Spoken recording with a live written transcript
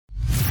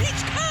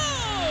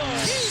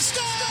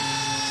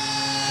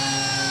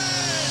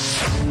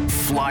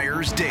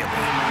Flyers Daily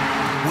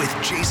with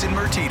Jason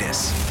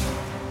Martinez.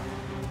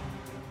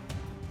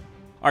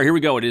 All right, here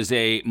we go. It is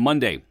a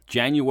Monday,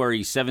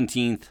 January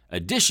 17th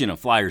edition of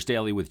Flyers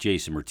Daily with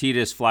Jason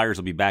Martinez. Flyers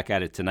will be back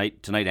at it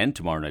tonight and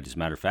tomorrow night, as a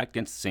matter of fact,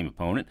 against the same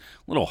opponent.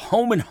 A little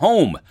home and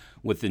home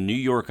with the New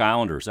York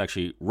Islanders.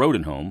 Actually, road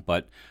and home,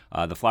 but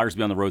the Flyers will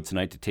be on the road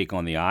tonight to take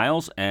on the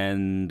Isles,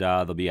 and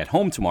they'll be at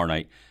home tomorrow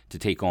night to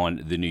take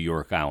on the New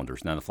York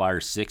Islanders. Now, the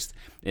Flyers 6th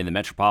in the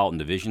Metropolitan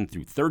Division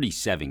through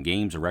 37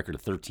 games, a record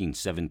of 13,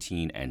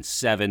 17, and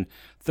 7.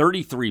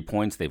 33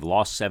 points. They've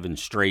lost 7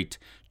 straight,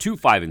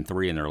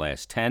 2-5-3 in their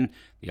last 10.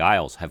 The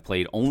Isles have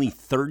played only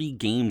 30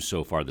 games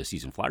so far this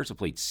season. Flyers have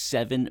played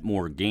 7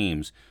 more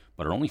games,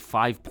 but are only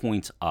 5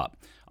 points up.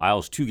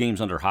 Isles 2 games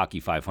under Hockey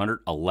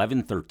 500,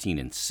 11, 13,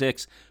 and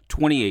 6,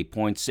 28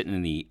 points, sitting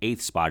in the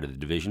 8th spot of the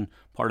division.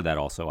 Part of that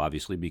also,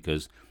 obviously,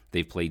 because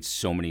they've played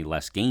so many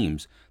less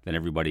games than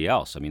everybody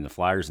else. I mean, the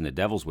Flyers and the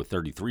Devils with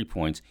 33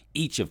 points,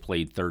 each have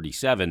played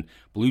 37.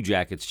 Blue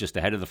Jackets, just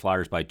ahead of the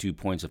Flyers by 2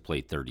 points, have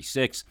played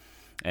 36.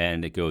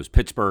 And it goes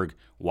Pittsburgh,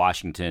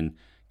 Washington,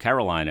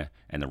 Carolina,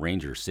 and the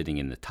Rangers sitting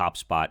in the top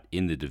spot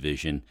in the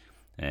division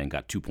and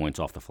got 2 points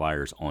off the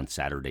Flyers on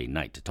Saturday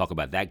night. To talk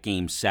about that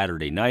game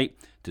Saturday night,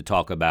 to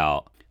talk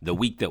about the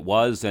week that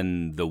was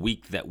and the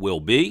week that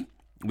will be,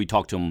 we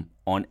talk to him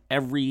on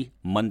every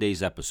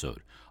Monday's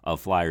episode of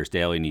Flyers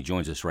Daily, and he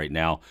joins us right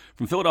now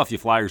from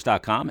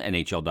PhiladelphiaFlyers.com,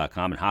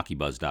 NHL.com, and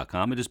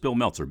HockeyBuzz.com. It is Bill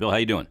Meltzer. Bill, how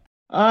you doing?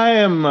 I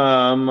am.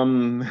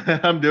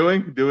 I'm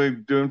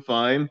doing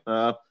fine.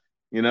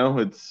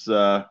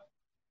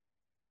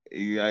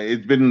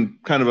 It's been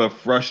kind of a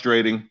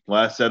frustrating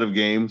last set of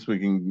games. We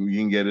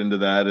can get into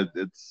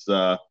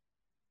that.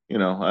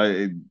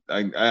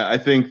 I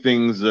think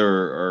things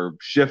are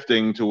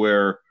shifting to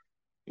where,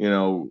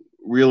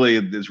 really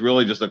it's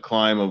really just a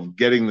climb of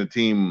getting the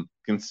team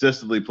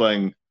consistently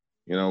playing,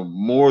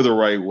 more the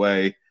right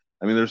way.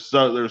 I mean, there's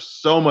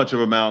so much of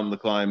a mountain to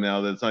climb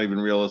now that it's not even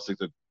realistic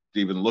to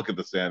even look at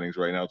the standings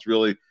right now. It's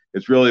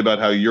really about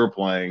how you're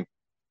playing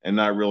and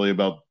not really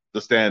about the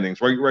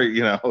standings, right?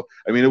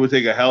 I mean, it would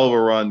take a hell of a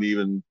run to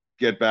even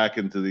get back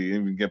into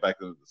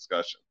the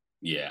discussion.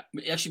 Yeah.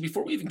 Actually,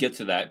 before we even get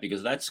to that,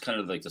 because that's kind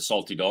of like the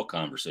salty dog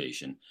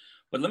conversation,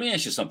 but let me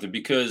ask you something,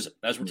 because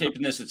as we're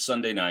taping this, it's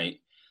Sunday night,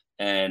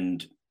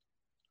 and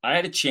I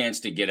had a chance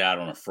to get out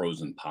on a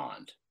frozen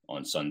pond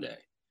on Sunday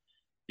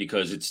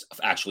because it's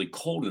actually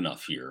cold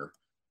enough here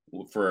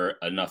for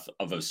enough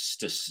of a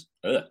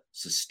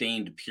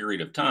sustained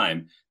period of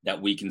time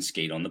that we can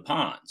skate on the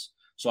ponds.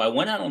 So I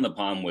went out on the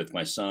pond with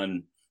my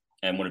son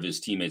and one of his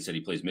teammates that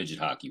he plays midget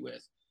hockey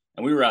with.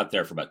 And we were out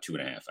there for about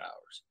 2.5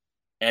 hours.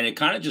 And it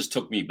kind of just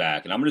took me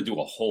back, and I'm going to do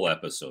a whole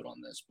episode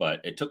on this,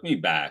 but it took me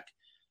back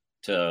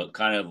to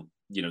kind of,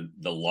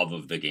 the love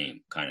of the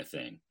game kind of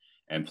thing,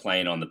 and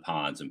playing on the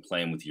ponds and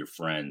playing with your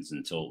friends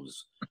until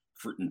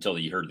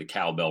you heard the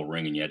cowbell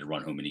ring and you had to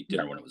run home and eat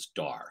dinner when it was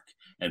dark,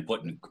 and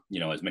putting,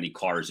 as many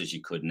cars as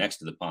you could next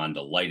to the pond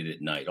to light it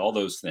at night, all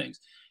those things.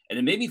 And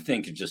it made me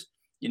think of just,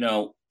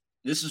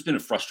 this has been a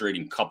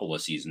frustrating couple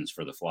of seasons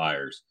for the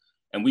Flyers,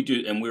 and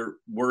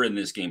we're in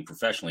this game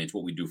professionally. It's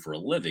what we do for a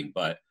living,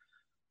 but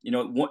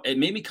it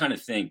made me kind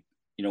of think,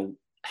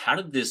 how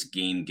did this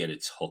game get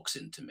its hooks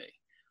into me?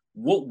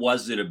 What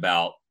was it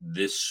about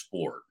this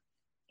sport,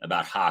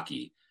 about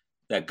hockey,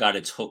 that got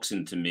its hooks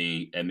into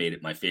me and made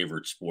it my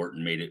favorite sport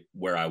and made it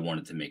where I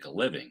wanted to make a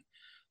living?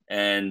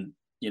 And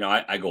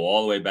I go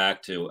all the way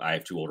back to, I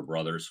have 2 older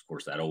brothers. Of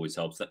course, that always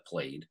helps, that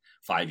played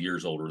 5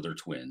 years older. They're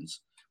twins.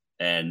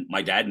 And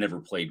my dad never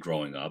played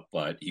growing up,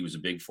 but he was a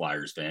big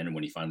Flyers fan. And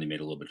when he finally made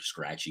a little bit of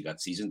scratch, he got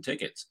season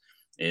tickets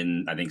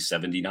in, I think,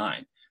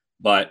 79.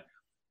 But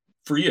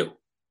for you,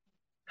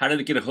 how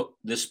did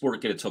this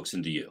sport get its hooks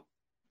into you?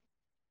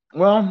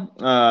 Well,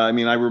 I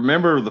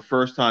remember the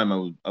first time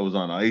I was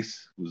on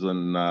ice. It was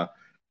I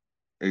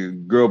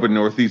grew up in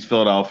Northeast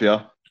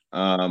Philadelphia.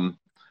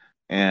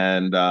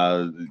 And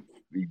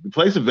the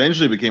place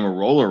eventually became a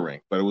roller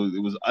rink, but it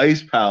was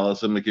Ice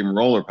Palace and became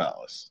Roller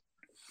Palace.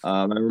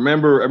 I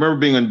remember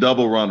being on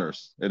double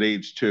runners at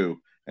age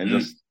 2, and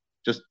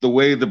just the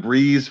way the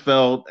breeze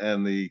felt,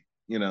 and it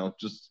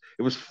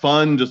was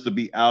fun just to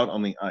be out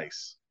on the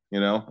ice,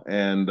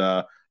 and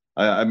I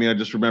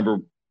just remember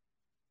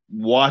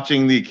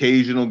watching the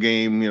occasional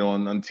game,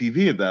 on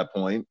TV at that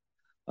point,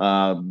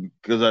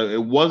 because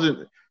it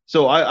wasn't.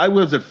 So I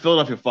was at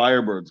Philadelphia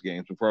Firebirds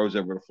games before I was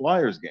ever at a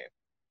Flyers game.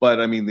 But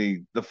I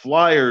mean, the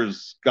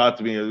Flyers got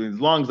to me as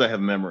long as I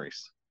have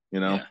memories,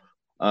 Yeah.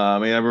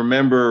 I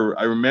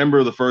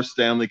remember the first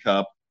Stanley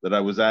Cup that I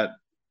was at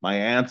my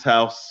aunt's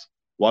house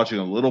watching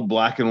a little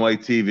black and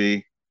white TV.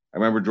 I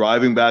remember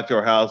driving back to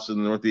our house in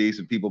the Northeast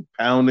and people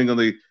pounding on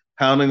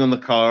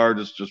the car,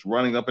 just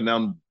running up and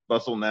down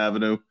Bustleton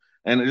Avenue,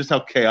 and just how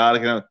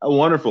chaotic and how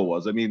wonderful it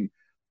was. I mean,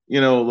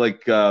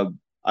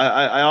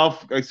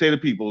 I say to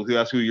people who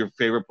ask who your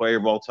favorite player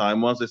of all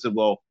time was, I said,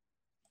 well,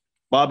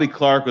 Bobby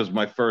Clarke was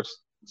my first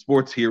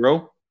sports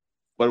hero,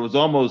 but it was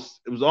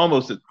almost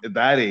at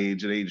that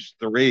age, at age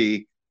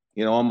 3,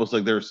 almost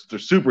like they're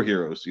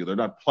superheroes. They're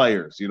not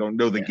players. You don't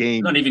know the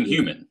game. Not even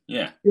human.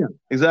 Yeah. Yeah,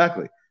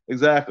 exactly.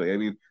 I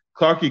mean,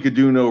 Clarky could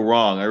do no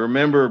wrong. I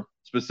remember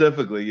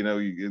specifically, as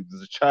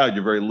a child,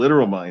 you're very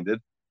literal minded,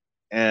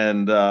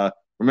 and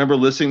remember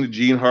listening to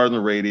Gene Hart on the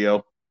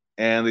radio,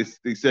 and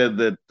they said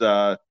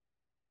that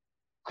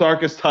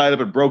Clark is tied up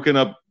and broken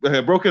up at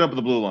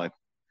the blue line.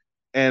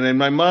 And in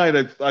my mind,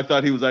 I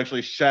thought he was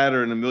actually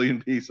shattered in a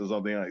million pieces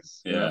on the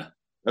ice. Yeah.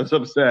 I was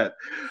upset.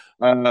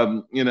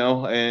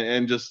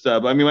 And just, I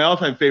mean, my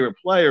all-time favorite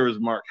player is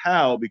Mark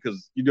Howe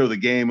because you know the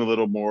game a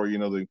little more,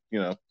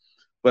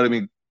 but I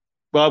mean,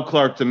 Bob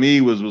Clark to me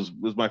was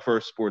my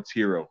first sports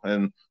hero,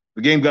 and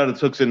the game got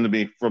its hooks into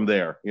me from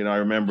there. I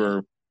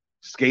remember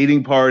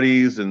skating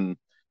parties and,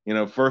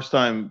 first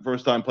time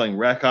playing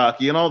rec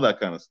hockey and all that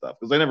kind of stuff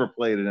because I never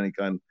played at any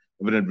kind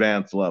of an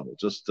advanced level,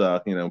 just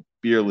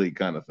beer league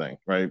kind of thing,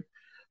 right?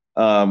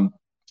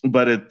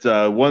 But it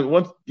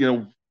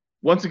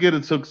once again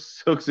it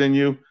hooks in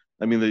you.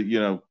 I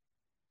mean,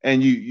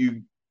 and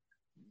you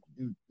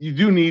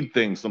do need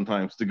things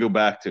sometimes to go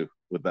back to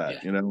with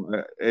that.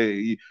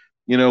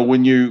 Yeah.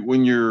 When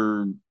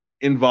you're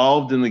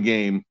involved in the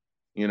game,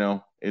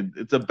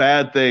 it's a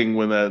bad thing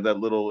when that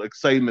little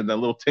excitement, that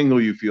little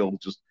tingle you feel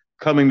just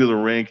coming to the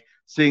rink,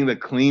 seeing the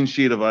clean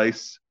sheet of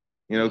ice.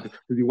 Because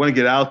you want to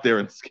get out there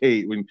and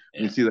skate when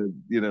you see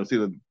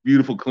the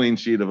beautiful clean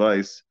sheet of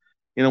ice.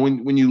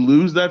 When you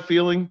lose that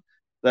feeling,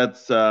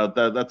 that's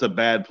a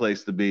bad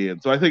place to be.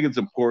 And so I think it's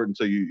important.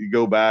 So you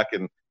go back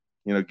and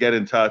get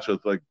in touch with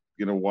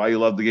why you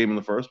love the game in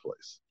the first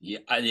place. Yeah,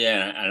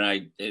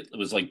 and it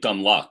was like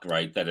dumb luck,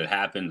 right? That it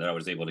happened that I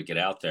was able to get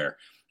out there.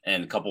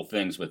 And a couple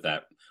things with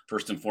that.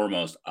 First and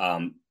foremost,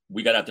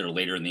 we got out there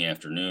later in the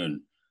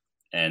afternoon,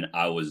 and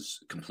I was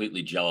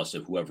completely jealous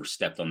of whoever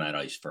stepped on that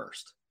ice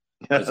first.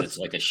 Because it's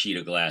like a sheet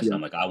of glass. Yeah. And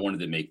I'm like, I wanted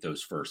to make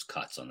those first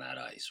cuts on that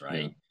ice,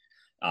 right?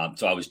 Yeah.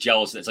 So I was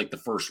jealous. It's like the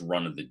first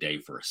run of the day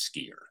for a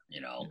skier,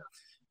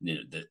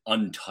 the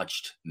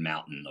untouched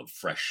mountain of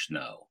fresh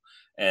snow.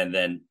 And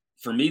then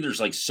for me,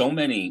 there's like so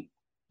many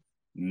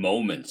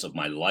moments of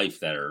my life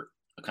that are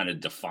kind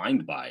of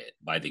defined by it,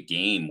 by the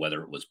game,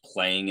 whether it was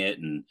playing it.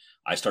 And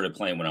I started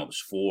playing when I was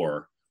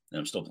 4 and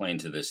I'm still playing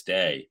to this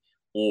day,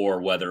 or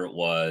whether it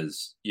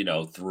was,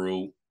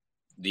 through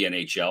the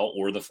NHL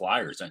or the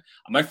Flyers. And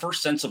my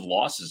first sense of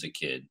loss as a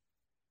kid,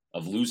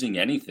 of losing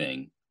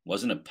anything,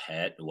 wasn't a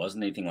pet. It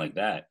wasn't anything like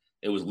that.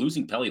 It was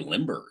losing Pelle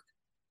Lindbergh.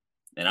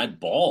 And I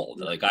bawled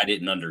like I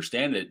didn't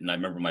understand it. And I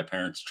remember my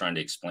parents trying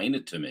to explain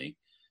it to me.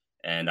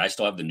 And I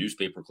still have the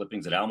newspaper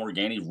clippings that Al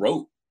Morganti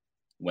wrote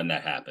when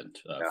that happened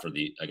for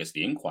the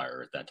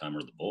Inquirer at that time,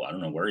 or the Bull. I don't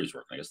know where he's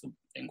working. I guess the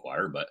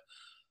Inquirer, but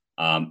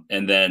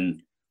and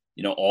then,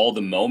 all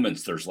the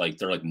moments, they're like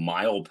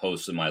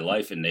mileposts in my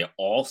life, and they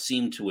all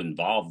seem to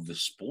involve the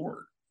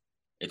sport.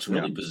 It's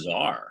really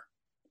bizarre.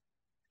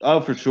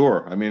 Oh, for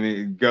sure. I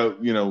mean,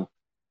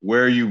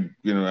 where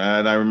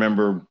and I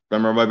remember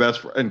my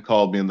best friend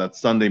called me on that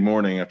Sunday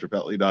morning after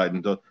Pelle died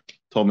and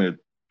told me to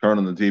turn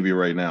on the TV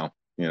right now.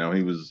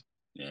 He was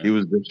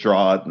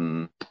distraught,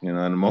 and in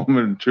a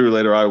moment or two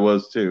later, I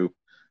was too.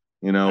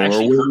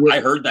 I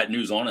heard that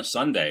news on a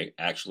Sunday.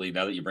 Actually,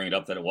 now that you bring it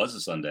up, that it was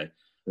a Sunday.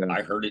 Yeah.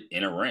 I heard it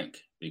in a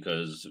rink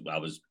because I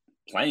was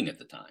playing at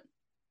the time.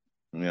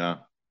 Yeah.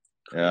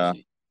 Crazy. Yeah.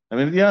 I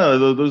mean,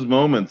 those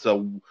moments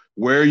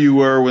where you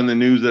were when the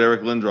news that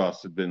Eric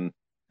Lindros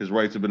his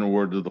rights have been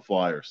awarded to the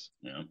Flyers.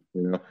 Yeah.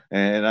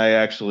 And I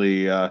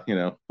actually, I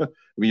was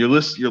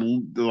listening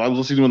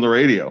to him on the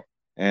radio,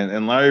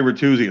 and Larry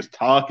Bertuzzi is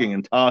talking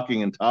and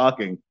talking and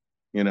talking,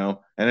 and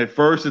at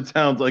first it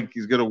sounds like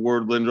he's going to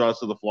award Lindros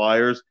to the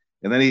Flyers,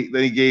 and then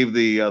he gave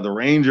the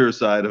Rangers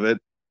side of it.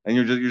 And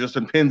you're just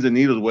in pins and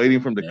needles waiting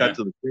for him to cut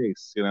to the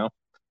chase,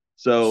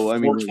 So I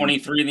mean,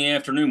 4:23 in the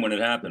afternoon when it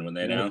happened, when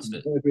they announced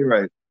it.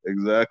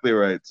 Exactly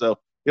right. So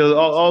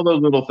all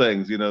those little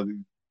things,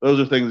 those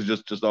are things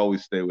that just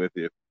always stay with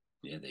you.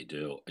 Yeah, they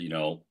do.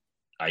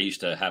 I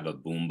used to have a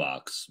boom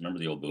box. Remember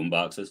the old boom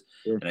boxes?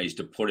 Sure. And I used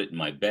to put it in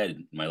my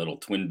bed, my little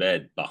twin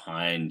bed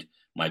behind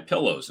my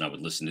pillows, and I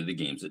would listen to the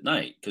games at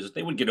night because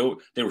they would get over.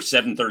 They were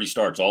 7:30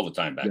 starts all the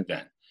time back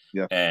then.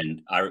 Yeah.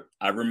 And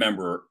I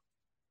remember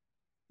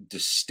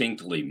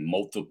distinctly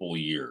multiple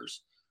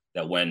years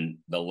that when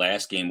the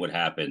last game would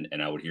happen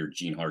and I would hear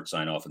Gene Hart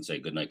sign off and say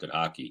good night, good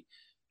hockey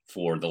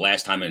for the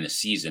last time in a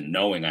season,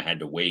 knowing I had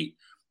to wait,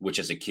 which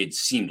as a kid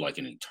seemed like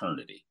an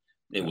eternity.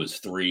 It was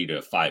 3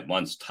 to 5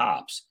 months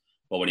tops.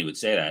 But when he would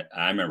say that,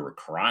 I remember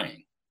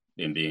crying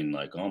and being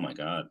like, oh my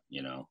God,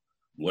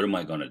 what am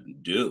I going to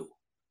do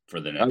for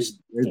the next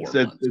 4 months?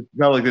 It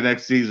felt like the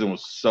next season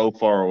was so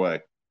far away.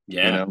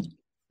 Yeah.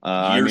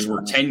 Years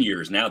were 10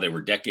 years. Now they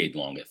were decade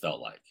long. It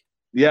felt like.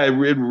 Yeah,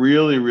 it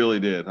really, really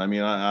did. I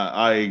mean,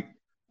 I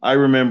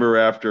remember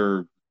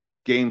after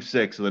Game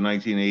 6 of the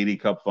 1980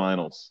 Cup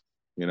Finals,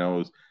 it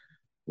was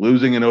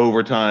losing in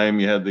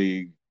overtime. You had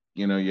the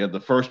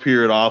first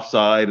period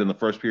offside and the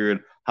first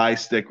period high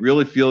stick,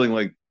 really feeling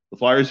like the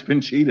Flyers had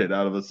been cheated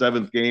out of the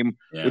 7th game,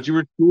 which you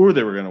were sure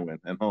they were going to win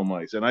at home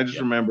ice. And I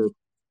just remember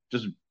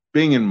just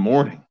being in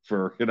mourning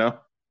for,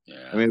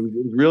 Yeah. I mean,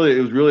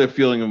 it was really a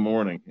feeling of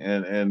mourning,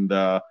 and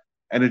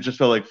it just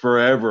felt like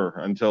forever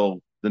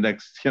until the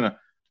next,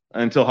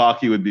 until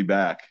hockey would be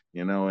back,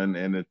 and it,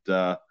 and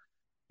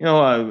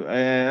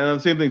the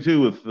same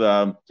thing with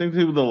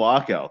the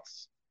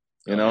lockouts,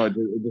 Oh yeah.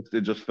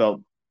 it just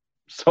felt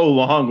so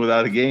long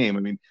without a game.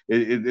 I mean,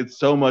 it's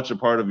so much a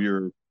part of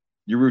your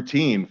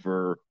routine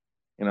for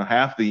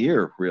half the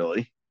year,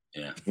 really.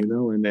 Yeah.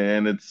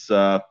 And it's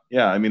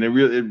yeah, I mean, it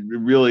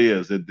really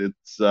is.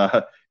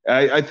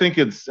 I think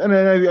it's, and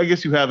I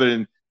guess you have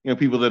it in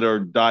people that are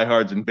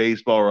diehards in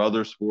baseball or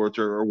other sports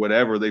or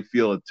whatever. They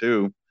feel it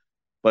too,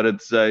 but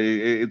it's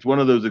one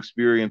of those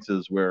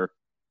experiences where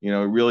it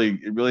really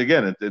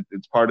again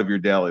it's part of your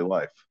daily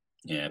life.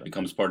 Yeah, it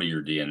becomes part of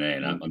your DNA,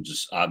 and I'm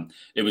just,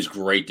 it was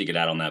great to get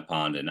out on that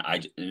pond, and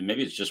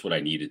maybe it's just what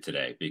I needed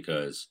today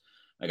because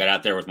I got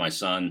out there with my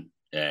son,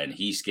 and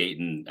he's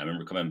skating. I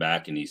remember coming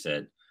back, and he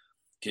said,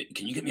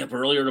 "Can you get me up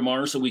earlier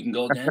tomorrow so we can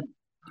go again?"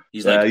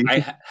 He's Yeah, like,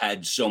 "I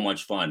had so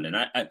much fun,"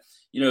 and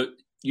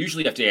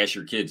usually you have to ask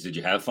your kids, "Did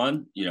you have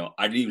fun?"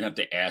 I didn't even have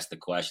to ask the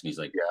question. He's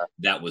like, yeah,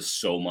 "That was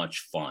so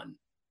much fun."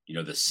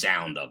 The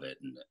sound of it,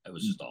 and it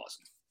was just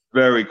awesome.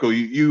 very cool.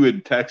 You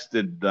had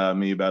texted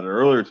me about it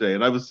earlier today,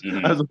 and I was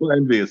Mhm. I was a little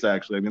envious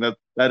actually. I mean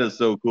that is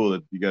so cool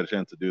that you got a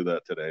chance to do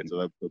that today.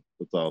 So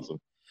that's awesome.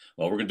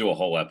 Well, we're gonna do a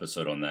whole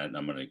episode on that, and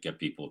I'm gonna get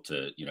people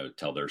to,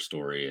 tell their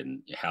story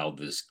and how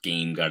this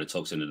game got its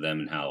hooks into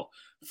them and how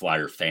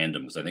Flyer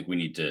fandom. Because I think we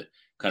need to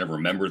kind of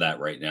remember that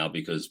right now.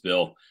 Because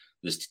Bill,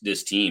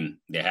 this team,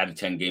 they had a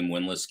 10-game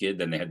winless skid,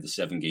 then they had the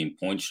 7-game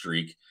point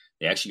streak.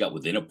 They actually got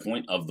within a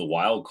point of the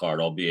wild card,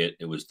 albeit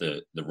it was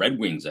the Red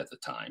Wings at the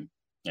time,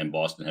 and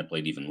Boston had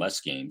played even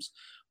less games.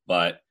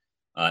 But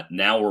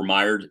now we're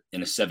mired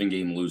in a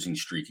 7-game losing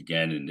streak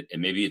again,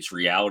 and maybe it's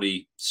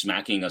reality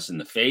smacking us in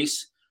the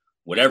face.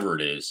 Whatever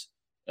it is,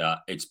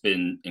 it's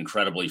been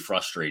incredibly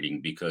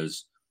frustrating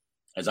because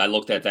as I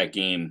looked at that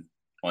game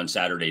on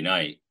Saturday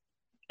night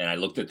and I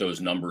looked at those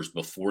numbers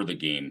before the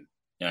game,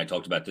 and I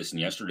talked about this in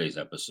yesterday's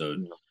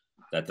episode,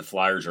 that the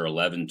Flyers are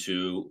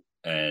 11-2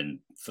 and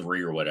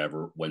 3 or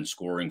whatever when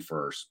scoring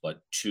first,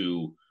 but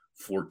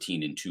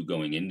 2-14-2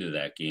 going into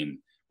that game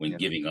when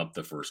giving up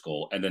the first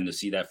goal. And then to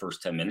see that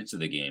first 10 minutes of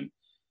the game,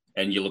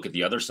 and you look at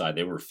the other side,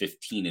 they were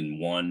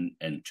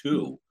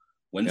 15-1-2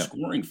 when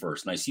scoring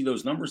first. And I see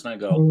those numbers and I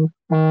go,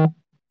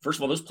 first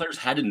of all, those players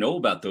had to know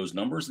about those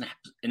numbers.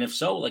 And if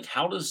so, like,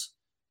 how does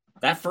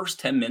that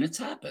first 10 minutes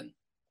happen?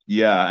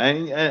 Yeah,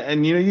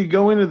 and you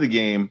go into the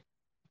game,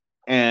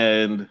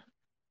 and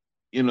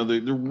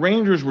the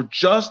Rangers were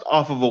just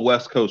off of a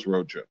West Coast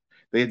road trip.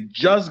 They had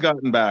just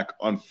gotten back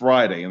on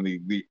Friday in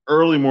the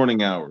early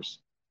morning hours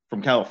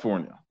from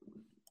California.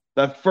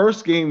 That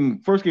first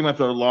game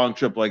after a long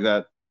trip like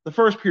that, the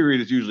first period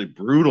is usually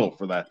brutal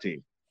for that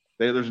team.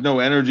 There's no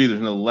energy, there's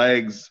no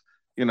legs,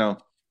 and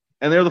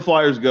there the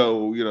Flyers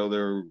go.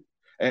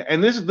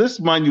 And this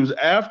mind you was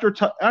after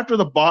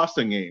the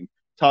Boston game,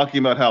 talking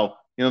about how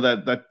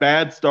that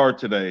bad start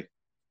today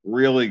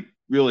really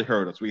really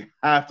hurt us. We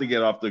have to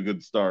get off to a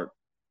good start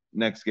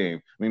next game.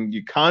 I mean,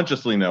 you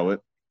consciously know it,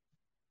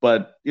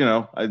 but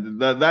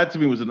that to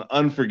me was an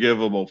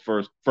unforgivable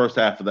first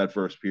half of that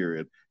first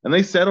period. And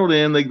they settled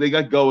in, they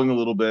got going a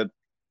little bit,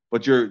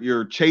 but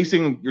you're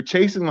chasing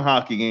the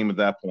hockey game at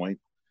that point.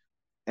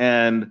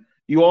 And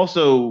you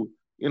also,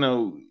 I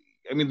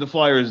mean, the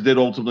Flyers did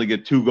ultimately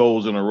get 2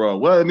 goals in a row.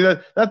 Well, I mean,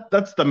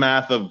 that's the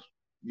math of,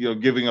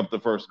 giving up the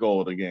first goal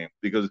of the game,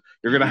 because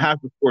you're going to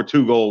have to score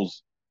 2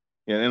 goals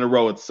in a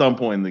row at some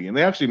point in the game.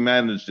 They actually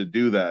managed to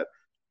do that.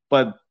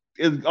 But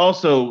it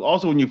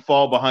also when you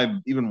fall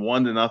behind even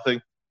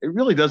 1-0, it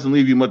really doesn't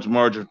leave you much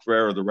margin for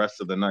error the rest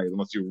of the night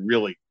unless you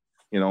really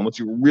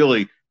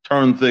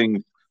turn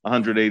things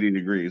 180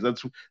 degrees.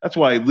 That's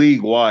why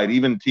league wide,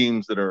 even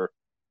teams that are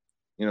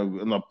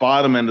in the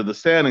bottom end of the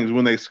standings,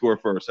 when they score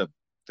first,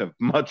 have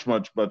much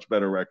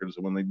better records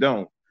than when they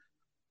don't.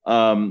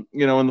 And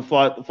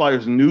the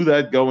Flyers knew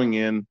that going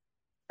in,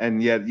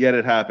 and yet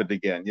it happened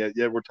again.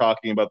 Yet we're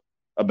talking about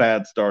a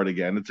bad start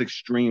again. It's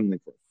extremely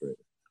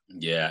frustrating.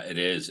 Yeah, it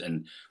is.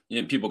 And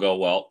people go,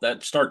 well,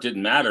 that start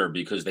didn't matter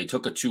because they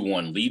took a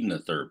 2-1 lead in the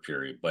third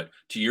period. But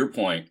to your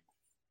point,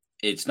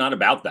 it's not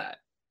about that.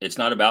 It's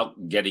not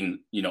about getting,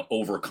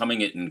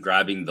 overcoming it and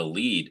grabbing the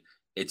lead.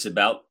 It's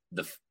about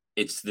the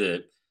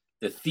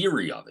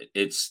theory of it.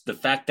 It's the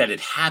fact that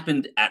it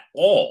happened at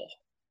all.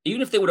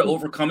 Even if they would have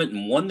overcome it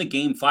and won the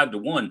game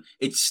 5-1,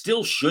 it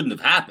still shouldn't have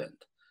happened.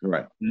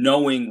 Right.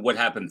 Knowing what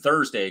happened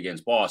Thursday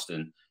against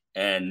Boston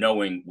and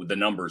knowing the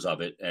numbers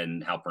of it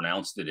and how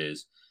pronounced it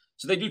is.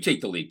 So they do take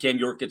the lead. Cam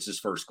York gets his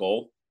first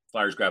goal.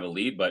 Flyers grab a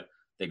lead, but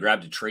they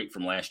grabbed a trait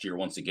from last year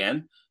once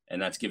again,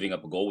 and that's giving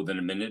up a goal within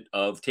a minute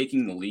of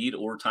taking the lead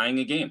or tying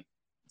a game.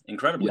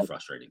 Incredibly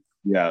frustrating.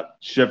 Yeah,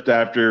 shift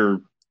after,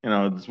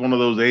 it's one of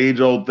those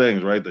age-old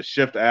things, right? The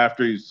shift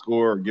after you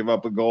score or give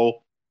up a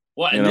goal.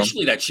 Well,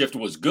 initially that shift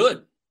was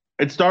good.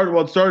 It started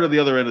at the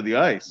other end of the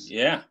ice.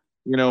 Yeah.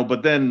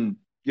 But then,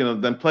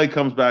 then play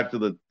comes back to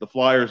the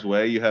Flyers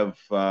way. You have,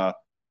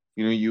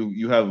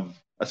 you have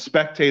a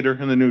spectator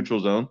in the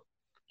neutral zone.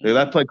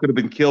 That play could have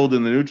been killed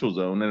in the neutral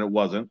zone, and it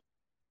wasn't.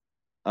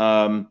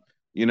 Then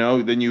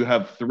you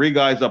have three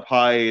guys up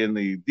high in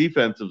the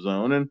defensive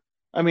zone, and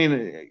I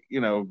mean,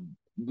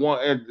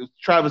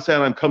 Travis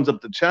Sanheim comes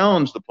up to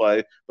challenge the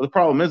play, but the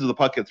problem is, if the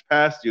puck gets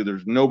past you,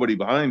 there's nobody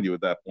behind you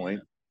at that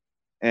point.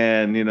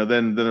 And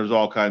then there's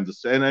all kinds of,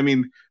 and I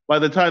mean, by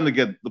the time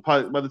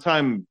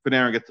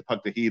Panarin gets the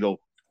puck to Hedl,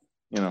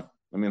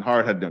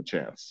 Hart had no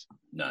chance.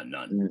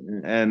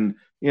 None. And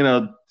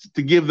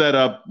to give that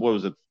up, what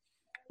was it?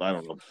 I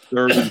don't know,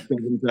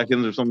 37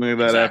 seconds or something like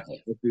that.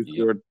 Exactly. After he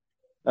scored.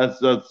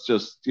 That's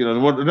just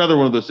another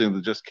one of those things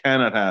that just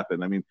cannot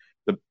happen. I mean,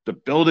 the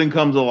building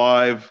comes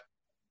alive.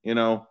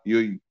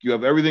 You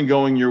have everything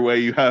going your way.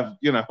 You have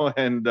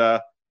and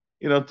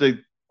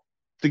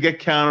to get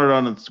countered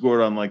on and scored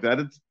on like that,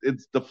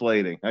 it's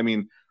deflating. I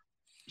mean,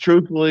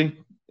 truthfully,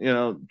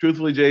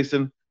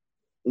 Jason,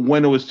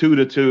 when it was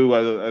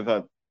 2-2, I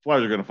thought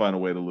Flyers are going to find a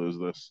way to lose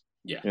this.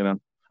 Yeah.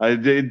 I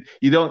did.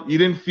 You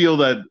didn't feel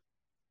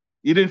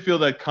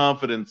that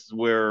confidence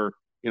where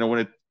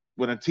when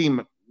a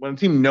team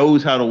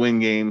knows how to win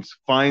games,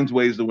 finds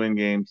ways to win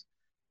games.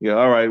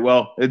 All right,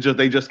 well,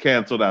 they just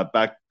canceled out.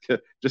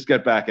 Just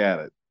get back at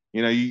it.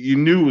 You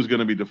knew it was going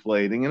to be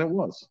deflating, and it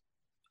was.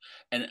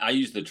 And I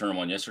used the term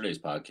on yesterday's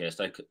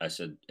podcast. I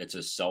said it's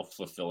a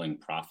self-fulfilling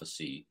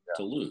prophecy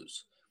to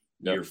lose.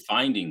 Yep. You're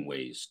finding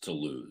ways to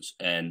lose.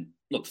 And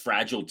look,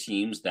 fragile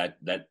teams, that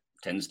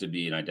tends to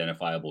be an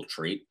identifiable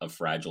trait of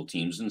fragile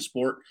teams in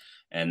sport.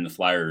 And the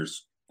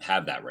Flyers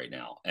have that right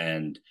now.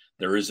 And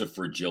there is a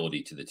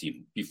fragility to the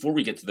team. Before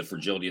we get to the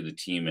fragility of the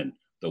team and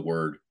the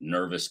word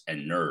nervous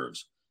and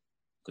nerves,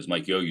 because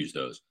Mike Yeo used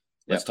those,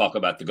 let's talk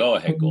about the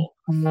go-ahead goal.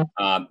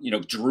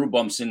 Giroux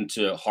bumps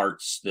into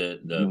Hart's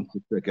the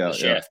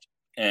shaft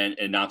and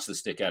knocks the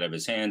stick out of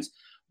his hands.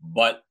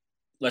 But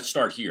let's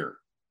start here.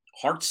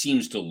 Hart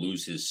seems to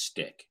lose his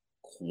stick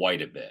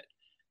quite a bit.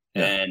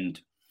 Yeah. And,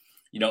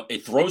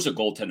 it throws a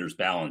goaltender's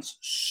balance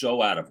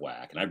so out of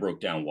whack. And I broke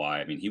down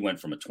why. I mean, he went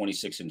from a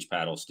 26-inch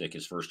paddle stick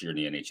his first year in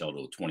the NHL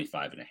to a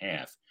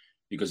 25.5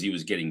 because he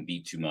was getting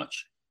beat too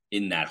much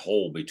in that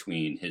hole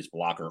between his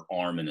blocker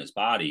arm and his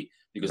body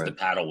because the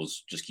paddle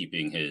was just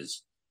keeping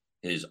his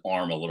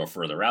arm a little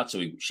further out. So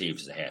he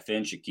shaves a half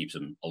inch. It keeps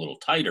him a little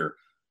tighter.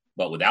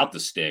 But without the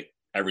stick,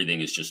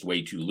 everything is just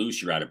way too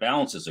loose. You're out of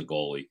balance as a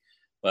goalie.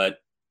 But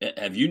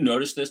have you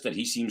noticed this, that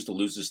he seems to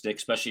lose the stick,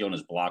 especially on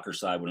his blocker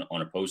side when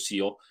on a post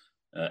seal?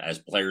 As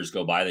players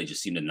go by, they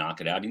just seem to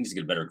knock it out. He needs to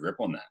get a better grip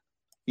on that.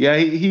 Yeah,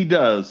 he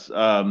does.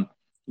 And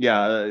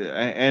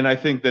I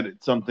think that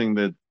it's something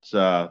that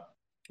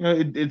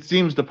it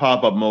seems to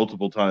pop up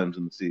multiple times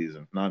in the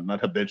season, not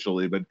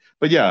habitually, but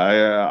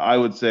I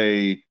would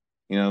say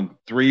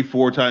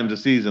 3-4 times a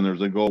season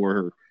there's a goal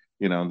where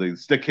the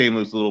stick came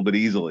loose a little bit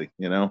easily,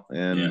 I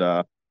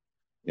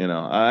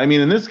mean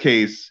in this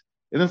case,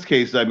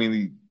 I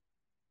mean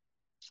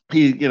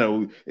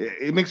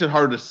it makes it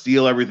hard to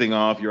seal everything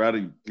off. You're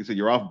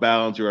off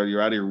balance.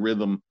 You're out of your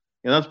rhythm,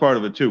 and that's part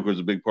of it too. Because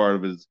a big part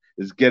of it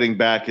is getting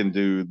back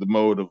into the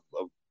mode of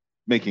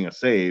making a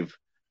save.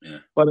 Yeah.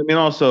 But I mean,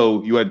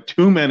 also you had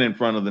two men in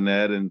front of the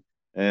net, and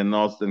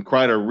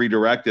Kreider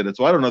redirected it.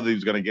 So I don't know that he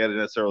was going to get it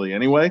necessarily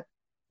anyway.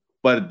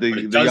 But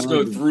it does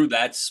go through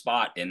that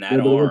spot in that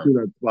arm. Through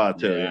that spot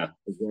too. Yeah.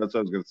 That's what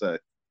I was going to say.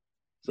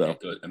 So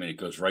it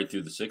goes right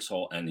through the 6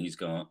 hole, and he's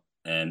gone.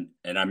 And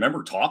I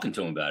remember talking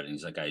to him about it. And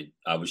he's like,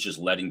 I was just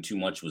letting too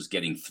much was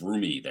getting through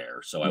me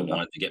there. So I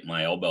wanted to get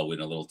my elbow in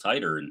a little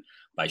tighter. And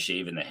by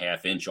shaving the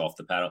half inch off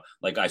the paddle,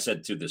 like I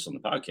said to this on the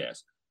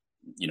podcast,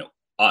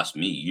 us,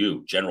 me,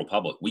 you, general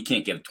public, we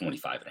can't get a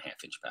 25.5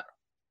 inch paddle.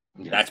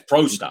 Yeah. That's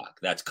pro stock.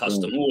 That's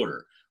custom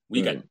order.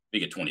 We get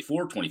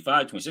 24,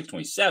 25, 26,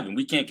 27.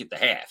 We can't get the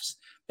halves.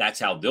 That's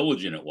how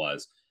diligent it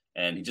was.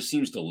 And he just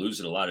seems to lose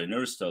it a lot. I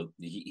noticed though,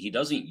 he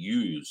doesn't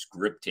use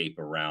grip tape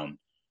around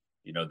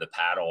the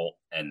paddle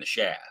and the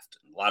shaft.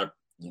 A lot of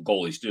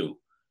goalies do.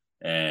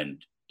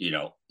 And,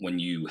 when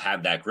you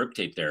have that grip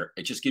tape there,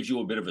 it just gives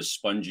you a bit of a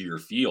spongier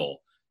feel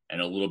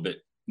and a little bit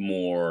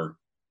more,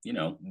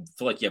 feel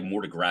like you have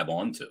more to grab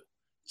onto.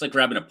 It's like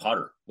grabbing a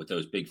putter with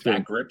those big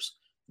fat grips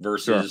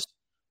versus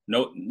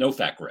no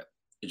fat grip.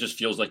 It just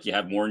feels like you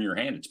have more in your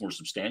hand. It's more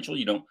substantial.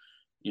 You don't,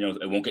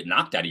 it won't get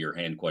knocked out of your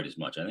hand quite as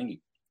much. I think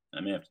I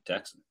may have to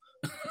text him.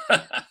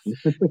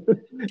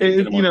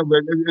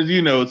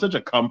 It's such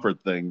a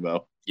comfort thing,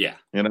 though. Yeah,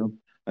 I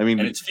mean,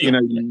 and it's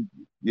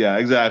yeah,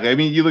 exactly. I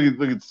mean, you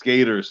look at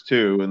skaters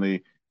too,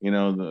 and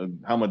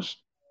how much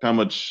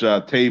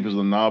tape is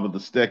the knob of the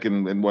stick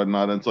and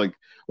whatnot. And it's like,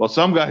 well,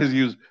 some guys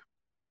use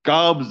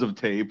gobs of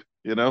tape,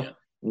 and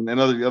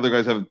other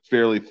guys have it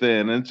fairly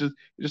thin, and it's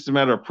just a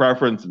matter of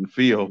preference and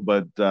feel.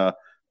 But but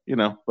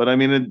I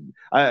mean,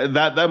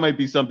 that might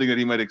be something that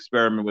he might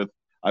experiment with.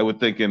 I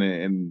would think in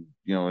an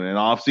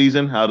off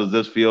season, how does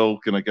this feel?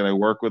 Can I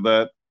work with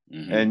that?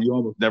 Mm-hmm. And you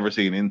almost never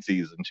see an in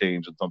season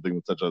change in something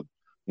that's such a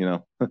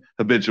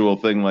habitual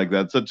thing like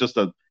that. So just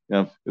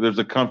there's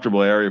a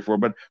comfortable area for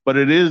it. But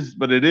it is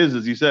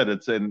as you said,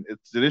 it's an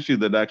issue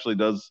that actually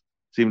does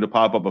seem to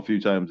pop up a few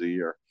times a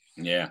year.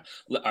 Yeah.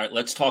 All right,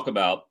 let's talk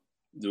about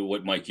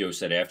what Mike Yeo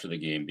said after the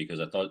game, because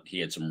I thought he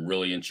had some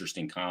really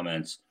interesting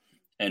comments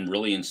and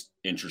really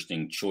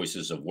interesting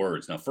choices of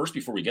words. Now, first,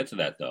 before we get to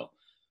that, though,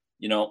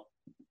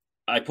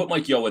 I put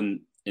Mike Yeo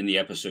in the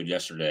episode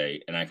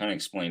yesterday, and I kind of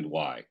explained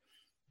why.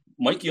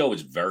 Mike Yeo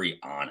is very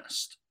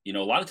honest. A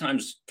lot of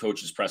times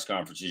coaches' press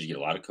conferences, you get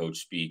a lot of coach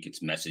speak.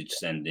 It's message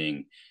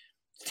sending,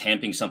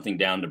 tamping something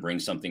down to bring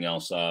something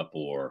else up,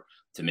 or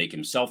to make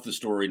himself the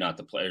story, not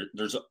the player.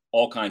 There's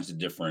all kinds of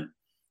different,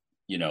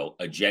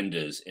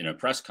 agendas in a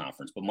press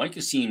conference. But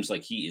Micah seems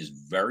like he is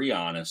very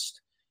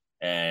honest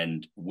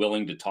and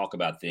willing to talk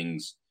about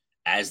things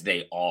as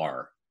they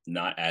are,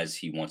 not as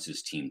he wants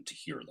his team to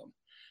hear them.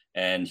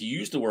 And he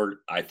used the word,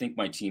 I think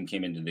my team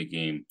came into the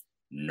game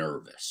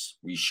nervous.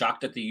 Were you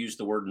shocked that they used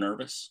the word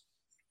nervous?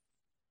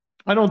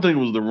 I don't think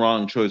it was the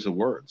wrong choice of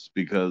words,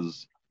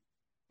 because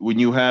when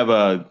you have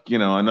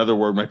another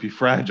word might be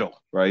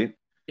fragile, right?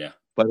 Yeah.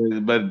 But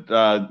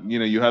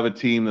you have a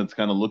team that's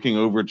kind of looking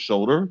over its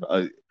shoulder.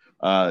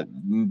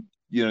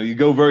 You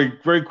go very,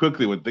 very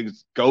quickly when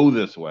things go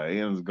this way,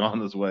 and it's gone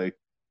this way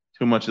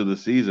too much of the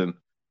season.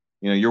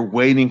 You're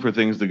waiting for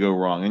things to go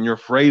wrong, and you're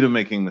afraid of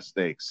making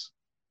mistakes.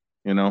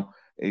 I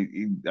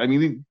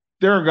mean,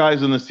 there are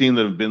guys on this team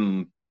that have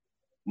been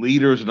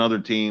leaders in other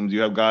teams.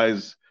 You have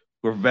guys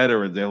who are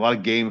veterans. They have a lot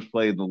of games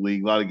played in the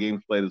league, a lot of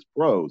games played as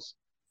pros.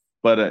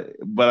 But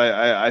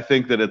I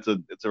think that it's a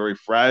very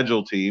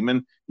fragile team,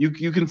 and you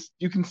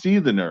can see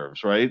the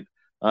nerves, right?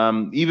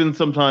 Even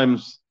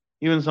sometimes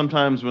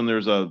when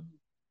there's a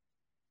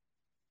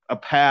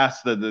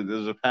pass,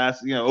 there's a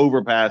pass,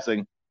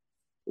 overpassing,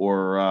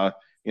 or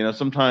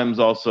sometimes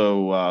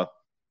also I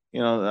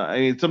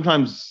mean,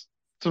 sometimes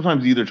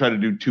you either try to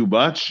do too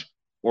much,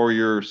 or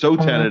you're so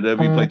tentative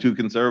you play too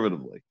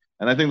conservatively.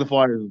 And I think the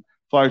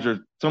Flyers are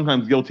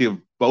sometimes guilty of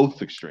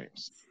both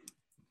extremes.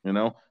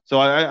 So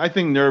I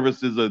think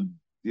nervous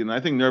I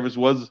think nervous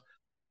was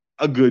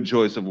a good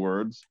choice of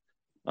words,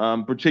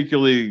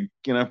 particularly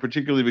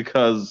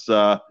because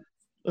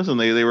listen,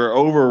 they were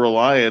over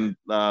reliant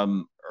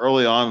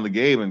early on in the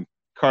game, and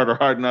Carter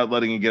Hart not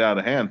letting it get out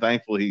of hand.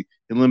 Thankfully,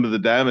 he limited the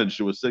damage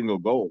to a single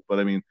goal. But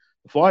I mean,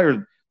 the Flyers,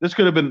 this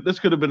could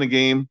have been a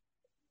game,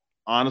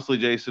 honestly,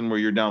 Jason, where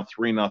you're down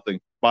 3-0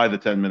 by the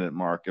 10-minute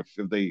mark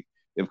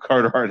if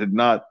Carter Hart had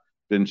not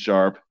been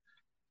sharp.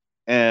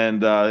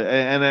 And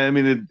I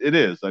mean, it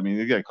is. I mean,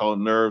 again, call it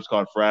nerves,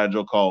 call it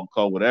fragile, call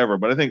whatever.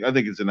 But I think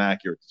it's an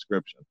accurate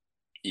description.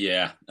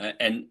 Yeah,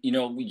 and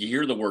you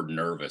hear the word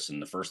nervous,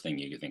 and the first thing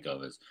you can think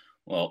of is,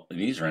 well,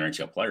 these are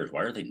NHL players.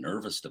 Why are they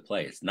nervous to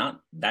play? It's not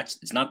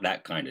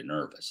that kind of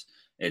nervous.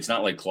 It's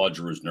not like Claude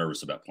Giroux's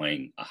nervous about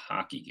playing a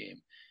hockey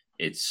game.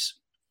 It's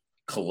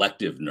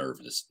collective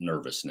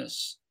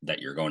nervousness that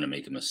you're going to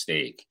make a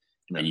mistake,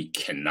 and you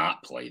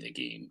cannot play the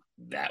game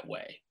that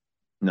way.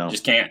 No, you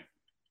just can't.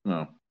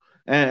 No.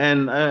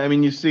 And I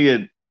mean, you see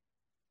it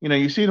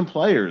in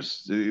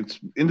players. It's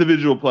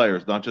individual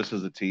players, not just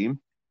as a team.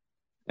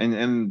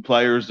 And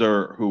players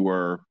who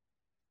are,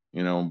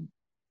 I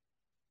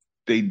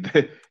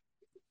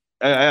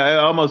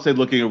almost say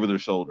looking over their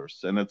shoulders.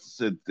 And it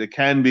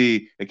can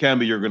be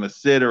you're going to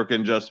sit, or it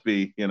can just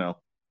be, even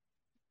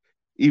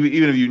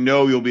if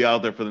you'll be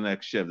out there for the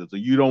next shift. It's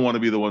like you don't want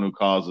to be the one who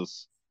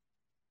causes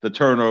the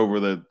turnover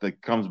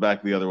that comes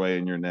back the other way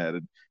in your net.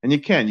 And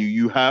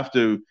you have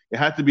to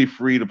be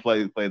free to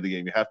play the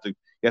game. You have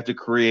to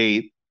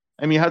create.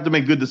 I mean, you have to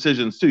make good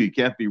decisions too. You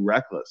can't be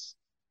reckless.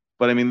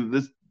 But I mean,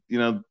 this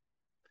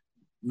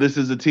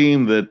is a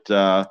team that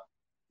that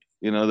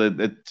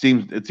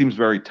it seems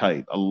very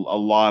tight. A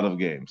lot of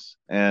games,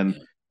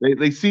 and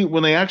they see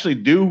when they actually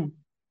do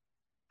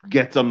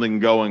get something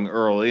going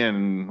early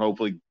and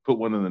hopefully put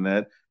one in the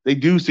net, they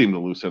do seem to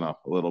loosen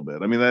up a little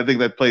bit. I mean, I think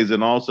that plays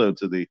in also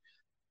to the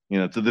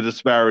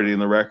disparity in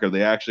the record.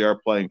 They actually are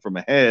playing from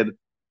ahead,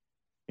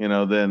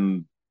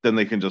 then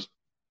they can just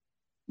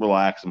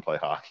relax and play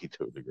hockey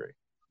to a degree.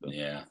 So.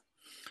 Yeah.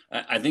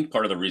 I think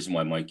part of the reason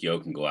why Mike Yeo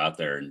can go out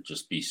there and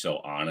just be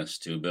so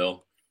honest too,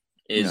 Bill,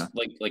 is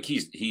like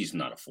he's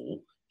not a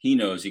fool. He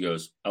knows, he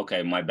goes,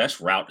 okay, my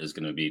best route is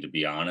going to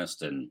be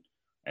honest and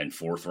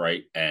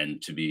forthright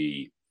and to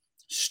be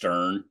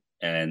stern.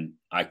 And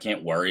I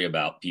can't worry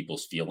about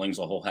people's feelings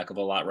a whole heck of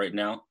a lot right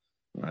now,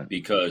 right?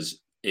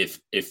 Because if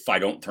I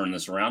don't turn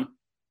this around,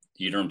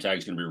 the interim tag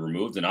is going to be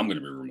removed and I'm going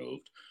to be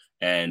removed.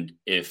 And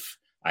if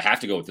I have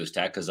to go with this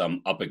tag because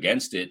I'm up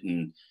against it,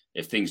 and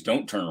if things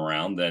don't turn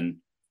around, then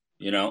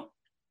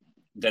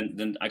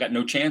then I got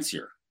no chance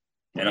here.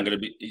 And I'm going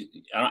to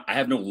be, I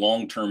have no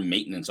long-term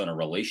maintenance on a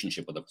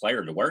relationship with a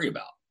player to worry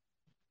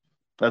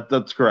about.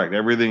 That's correct.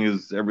 Everything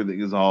is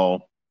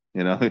all,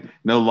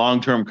 no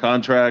long-term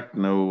contract,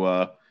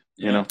 no,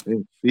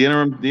 the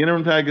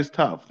interim tag is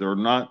tough. They're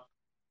not,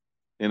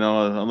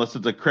 unless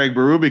it's a Craig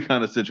Berube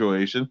kind of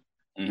situation.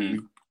 Mm-hmm.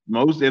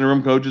 Most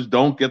interim coaches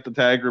don't get the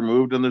tag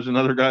removed, and there's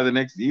another guy the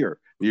next year.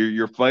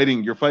 You're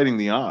fighting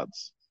the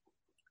odds.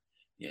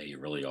 Yeah, you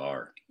really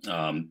are.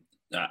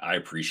 I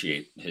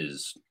appreciate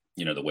his,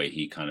 the way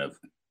he kind of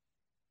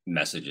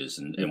messages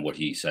and what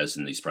he says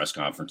in these press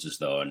conferences,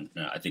 though. And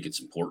I think it's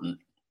important.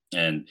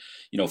 And,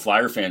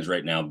 Flyer fans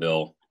right now,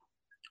 Bill,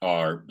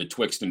 are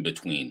betwixt and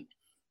between.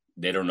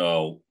 They don't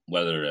know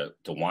whether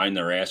to whine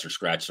their ass or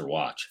scratch their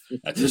watch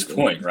at this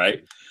point,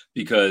 right?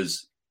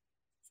 Because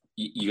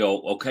you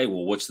go, okay,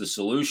 well, what's the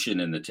solution?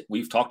 And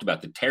we've talked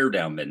about the tear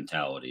down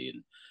mentality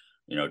and,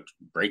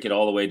 break it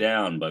all the way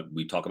down. But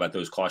we talk about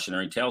those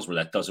cautionary tales where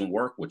that doesn't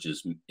work, which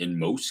is in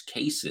most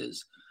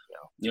cases.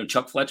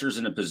 Chuck Fletcher's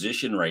in a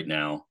position right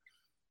now.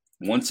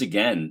 Once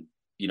again,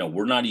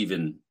 we're not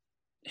even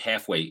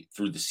halfway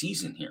through the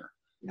season here.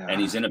 Yeah.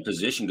 And he's in a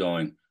position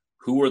going,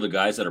 who are the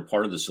guys that are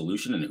part of the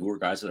solution and who are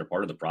guys that are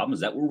part of the problem? Is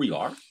that where we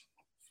are?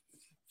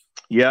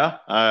 Yeah,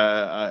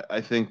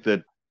 I think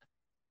that,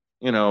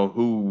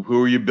 who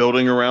are you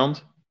building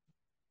around?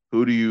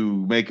 Who do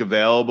you make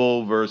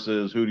available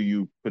versus who do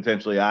you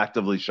potentially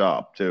actively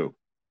shop too?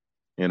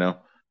 I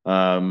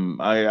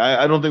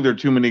don't think there are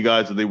too many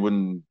guys that they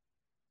wouldn't,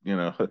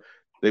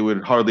 they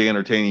would hardly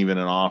entertain even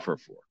an offer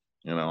for.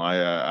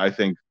 I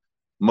think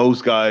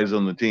most guys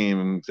on the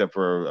team, except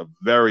for a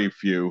very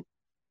few,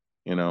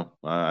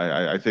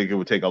 I think it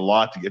would take a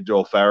lot to get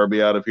Joel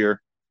Farabee out of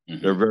here.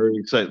 Mm-hmm. They're very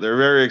excited. They're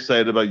very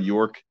excited about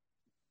York.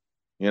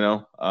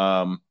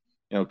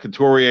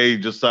 Couturier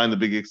just signed the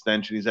big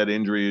extension. He's had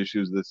injury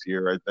issues this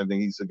year. I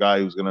think he's a guy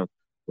who's going to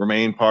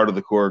remain part of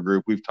the core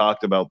group. We've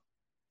talked about,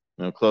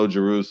 Claude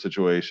Giroux's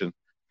situation,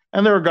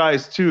 and there are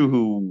guys too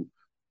who,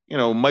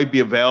 might be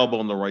available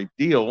in the right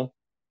deal,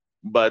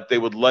 but they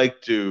would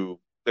like to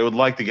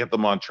get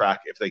them on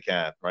track if they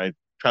can. Right,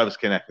 Travis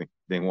Konecny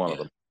being one of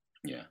them.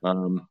 Yeah.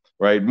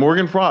 Right,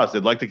 Morgan Frost.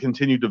 They'd like to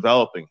continue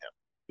developing him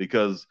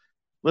because,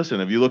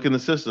 listen, if you look in the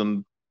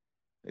system,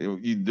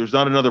 there's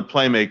not another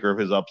playmaker of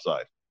his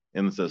upside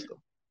in the system.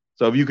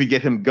 So if you could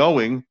get him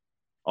going,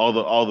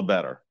 all the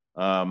better.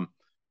 Now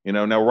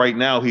right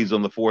now he's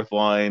on the fourth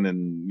line,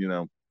 and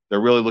they're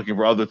really looking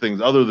for other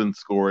things other than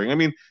scoring. I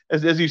mean,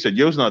 as you said,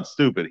 Yo's not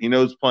stupid. He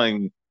knows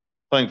playing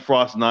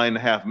Frost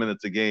 9.5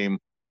 minutes a game,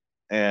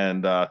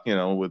 and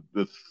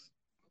with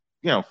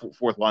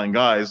fourth line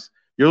guys,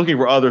 you're looking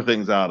for other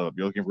things out of them.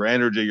 You're looking for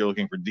energy. You're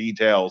looking for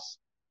details.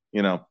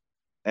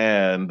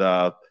 And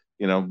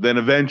then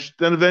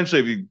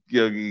eventually,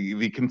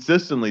 if he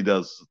consistently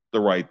does the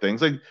right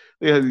things, like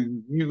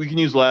we can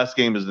use last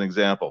game as an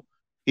example.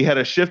 He had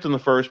a shift in the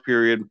first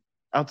period,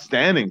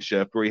 outstanding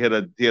shift where he had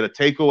a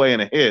takeaway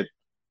and a hit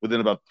within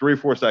about 3 or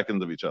 4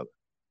 seconds of each other,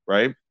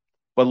 right?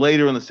 But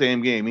later in the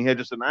same game, he had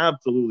just an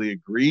absolutely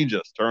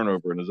egregious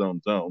turnover in his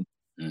own zone.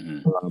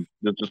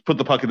 Mm-hmm. Just put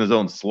the puck in his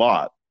own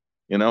slot.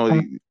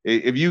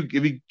 If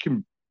you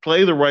can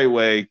play the right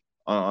way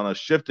on a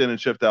shift in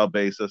and shift out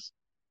basis,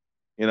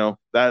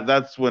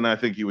 that's when I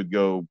think you would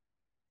go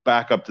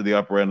back up to the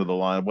upper end of the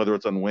line, whether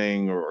it's on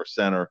wing or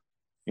center.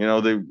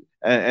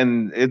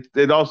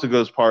 It also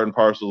goes part and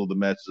parcel of the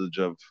message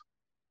of,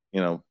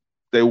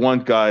 they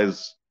want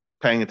guys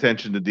paying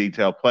attention to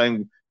detail,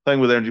 playing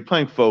with energy,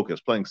 playing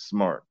focused, playing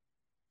smart.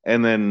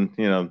 And then,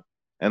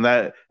 and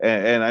I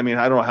mean,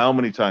 I don't know how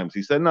many times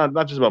he said, not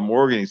just about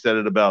Morgan, he said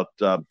it about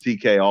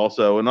TK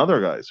also and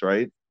other guys,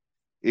 right?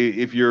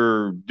 If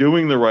you're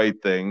doing the right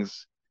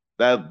things,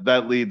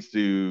 that leads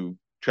to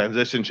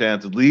transition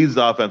chances, leads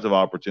to offensive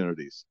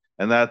opportunities.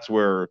 And that's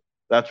where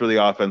the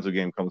offensive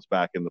game comes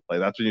back into play.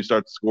 That's when you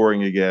start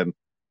scoring again,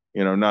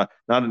 not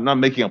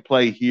making a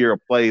play here, a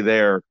play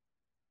there,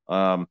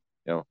 a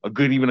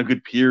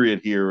good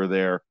period here or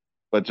there,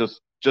 but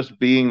just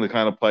being the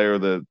kind of player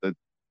that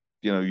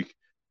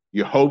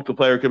you hope the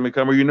player can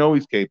become, or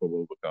he's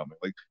capable of becoming.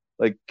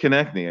 Like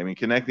Konecny. I mean,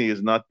 Konecny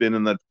has not been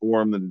in that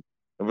form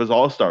of his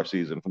All-Star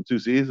season from 2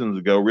 seasons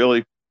ago,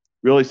 really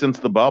since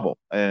the bubble.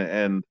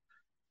 And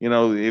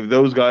if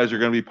those guys are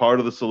going to be part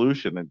of the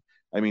solution, and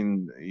I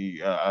mean,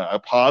 a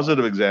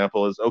positive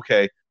example is,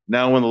 okay,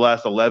 now in the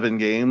last 11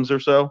 games or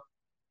so,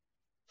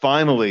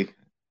 finally,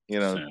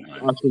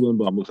 Oscar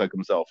Lindblom looks like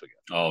himself again.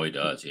 Oh, he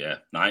does, yeah.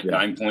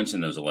 Nine points in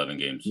those 11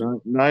 games.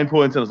 9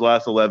 points in his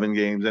last 11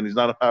 games, and he's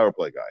not a power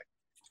play guy.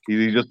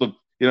 He just looked,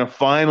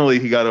 finally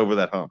he got over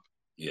that hump.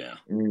 Yeah.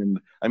 And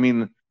I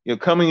mean,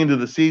 coming into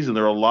the season,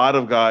 there are a lot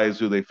of guys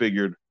who they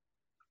figured,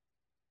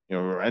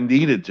 and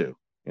needed to,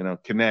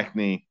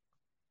 Konecny,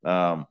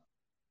 Van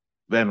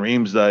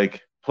Riemsdyk,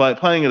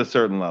 playing at a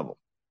certain level.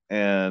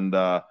 And,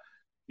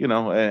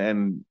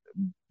 and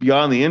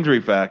beyond the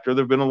injury factor,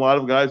 there have been a lot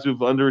of guys who've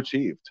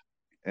underachieved.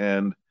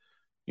 And,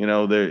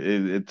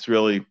 it's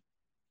really,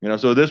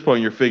 so at this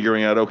point you're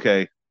figuring out,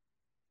 okay,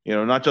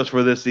 not just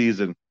for this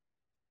season,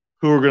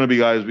 who are going to be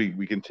guys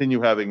we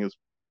continue having as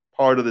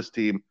part of this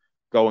team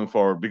going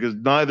forward, because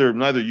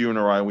neither you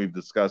nor I, we've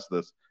discussed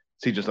this,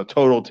 see just a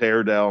total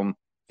tear down,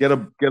 get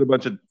a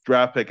bunch of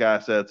draft pick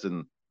assets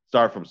and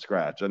start from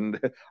scratch. And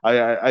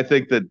I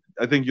think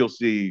you'll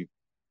see,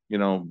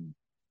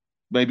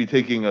 maybe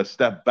taking a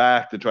step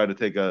back to try to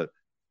take a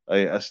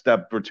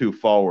step or two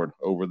forward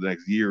over the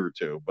next year or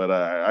two. But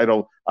I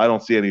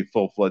don't see any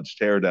full-fledged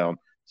tear down.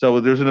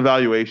 So there's an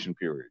evaluation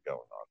period going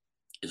on.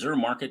 Is there a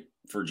market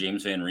for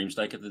James Van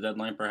Riemsdyk at the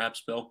deadline,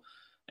 perhaps, Bill?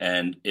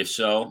 And if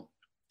so,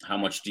 how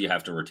much do you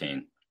have to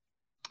retain?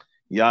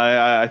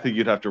 Yeah, I think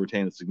you'd have to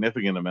retain a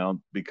significant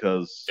amount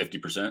because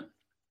 50%.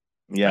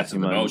 yeah, That's the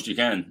most you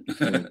can.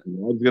 I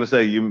was gonna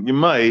say you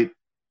might,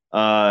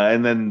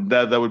 and then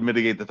that would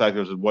mitigate the fact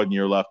there's 1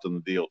 year left on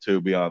the deal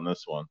too beyond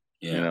this one.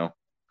 You Yeah.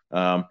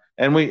 know,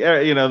 and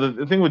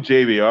the thing with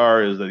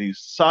JVR is that he's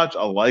such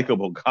a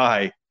likable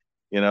guy.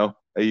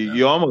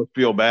 You almost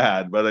feel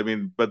bad, but I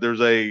mean, but there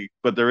is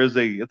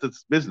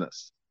it's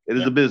business. It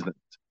is a business,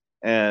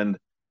 and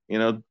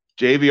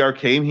JVR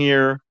came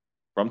here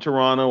from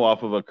Toronto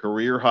off of a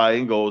career high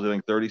in goals, I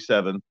think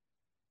 37,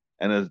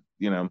 and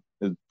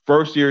his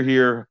first year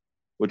here,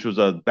 which was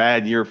a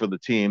bad year for the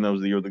team. That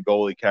was the year of the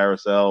goalie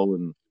carousel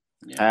and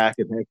Hack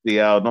and Hexy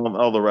out and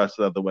all the rest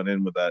of that went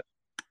in with that.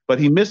 But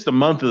he missed a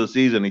month of the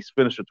season. He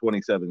finished with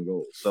 27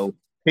 goals. So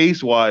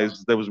pace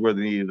wise, that was where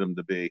they needed him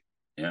to be.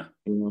 Yeah.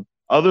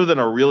 Other than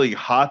a really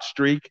hot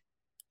streak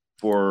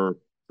for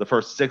the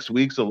first 6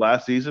 weeks of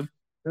last season,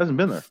 it hasn't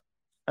been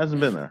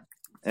there.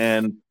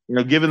 And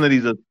given that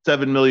he's a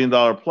 $7 million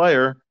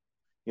player,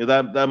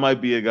 that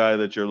might be a guy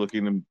that you're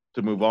looking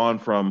to move on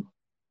from.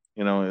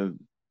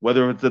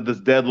 Whether it's at this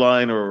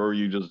deadline or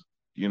you just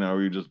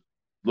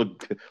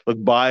look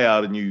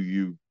buyout and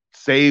you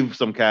save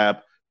some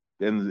cap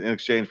in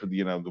exchange for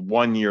the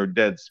 1 year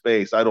dead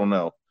space. I don't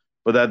know,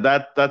 but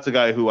that's a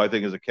guy who I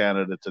think is a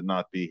candidate to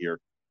not be here.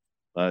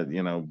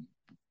 A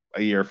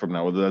year from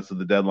now, whether that's at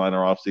the deadline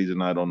or off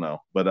season, I don't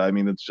know. But I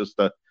mean, it's just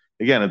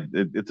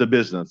it's a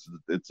business.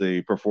 It's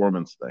a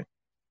performance thing.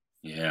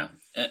 Yeah.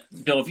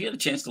 Bill, if you had a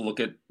chance to look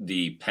at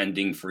the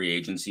pending free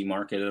agency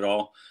market at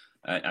all,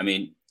 I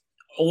mean,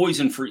 always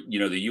in free,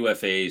 the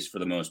UFAs for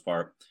the most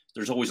part,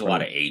 there's always a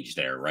lot of age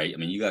there, right? I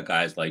mean, you got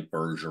guys like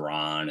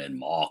Bergeron and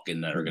Malkin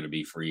that are going to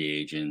be free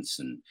agents.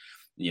 And,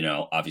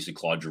 obviously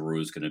Claude Giroux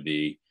is going to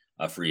be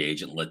a free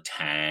agent,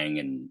 Letang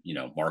and,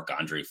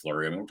 Marc-Andre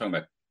Fleury. I mean, we're talking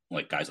about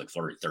like guys like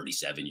Fleury,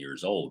 37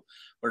 years old.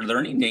 But are there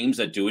any names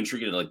that do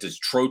intrigue you? Like, does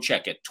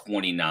Trocheck at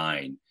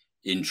 29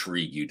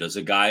 intrigue you? Does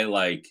a guy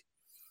like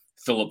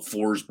Philip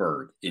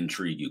Forsberg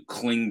intrigue you?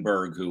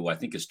 Klingberg, who I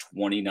think is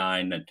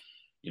 29, and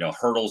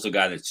Hurdle's a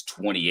guy that's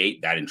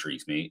 28. That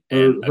intrigues me.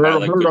 And a guy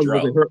like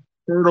Gaudreau.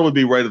 Hurdle would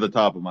be right at the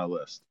top of my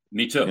list.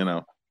 Me too.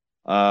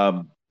 I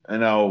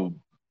know.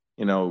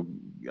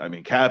 I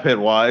mean, cap hit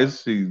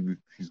wise, he's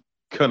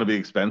going to be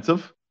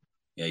expensive.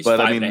 Yeah, he's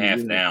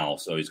 5.5 now,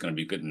 so he's going to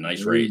be good and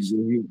nice rates.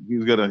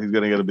 He's gonna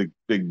get a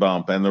big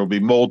bump, and there will be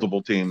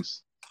multiple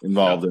teams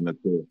involved in it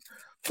too.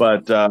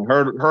 But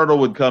Hurdle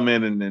would come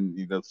in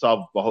and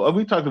solve the whole.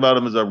 We talked about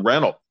him as a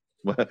rental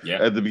at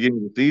the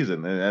beginning of the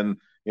season, and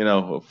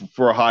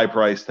for a high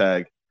price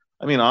tag.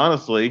 I mean,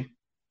 honestly,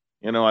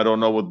 I don't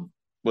know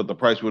what the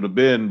price would have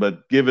been,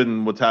 but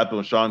given what's happened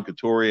with Sean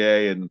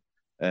Couturier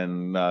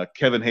and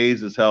Kevin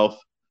Hayes' health,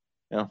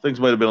 things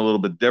might have been a little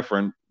bit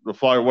different.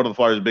 One of the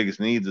Flyers' biggest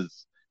needs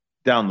is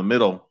down the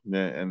middle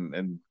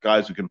and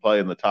guys who can play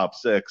in the top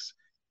six,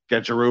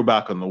 get Giroux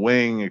back on the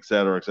wing, et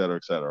cetera, et cetera,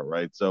 et cetera.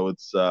 Right. So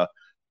it's, that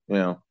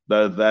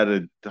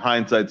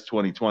hindsight's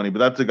 2020, but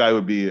that's a guy who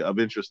would be of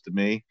interest to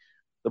me.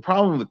 The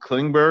problem with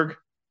Klingberg,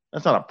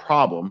 that's not a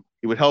problem.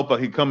 He would help.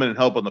 He'd come in and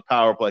help on the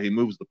power play. He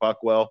moves the puck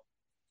well.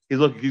 He's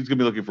going to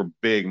be looking for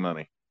big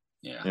money.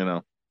 Yeah. He's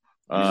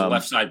a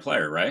left side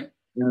player, right?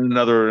 And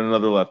another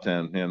left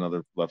hand,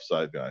 another left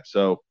side guy.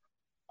 So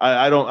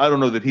I don't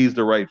know that he's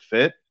the right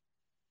fit.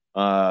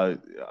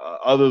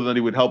 Other than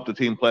he would help the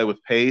team play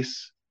with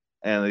pace,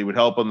 and he would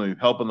help on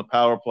the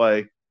power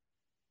play.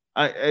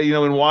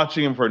 In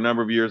watching him for a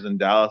number of years in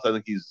Dallas, I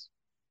think he's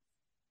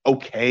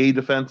okay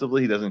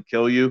defensively. He doesn't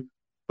kill you,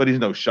 but he's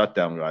no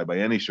shutdown guy by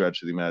any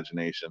stretch of the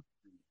imagination.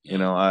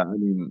 Yeah.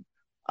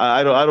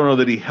 I don't know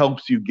that he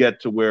helps you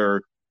get to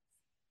where,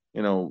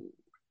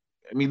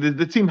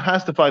 the team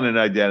has to find an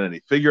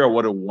identity, figure out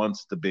what it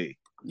wants to be.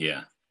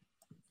 Yeah.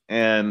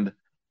 And,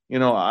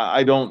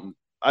 I don't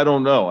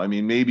know. I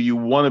mean, maybe you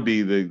want to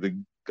be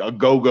a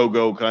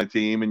go kind of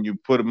team, and you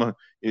put a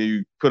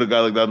guy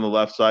like that on the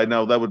left side.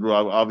 Now that would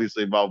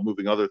obviously involve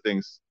moving other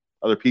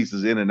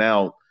pieces in and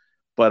out.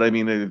 But I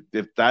mean,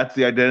 if that's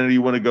the identity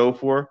you want to go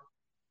for,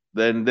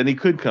 then he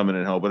could come in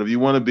and help. But if they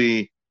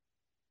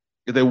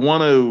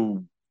want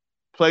to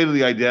play to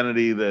the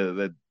identity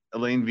that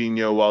Alain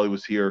Vigneault, while he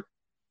was here,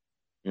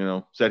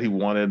 said he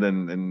wanted,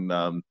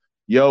 and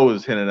Yo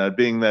is hinted at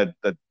being that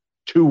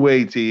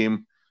two-way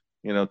team,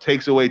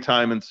 takes away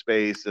time and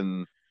space,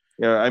 and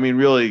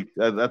really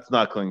that's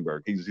not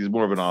Klingberg. He's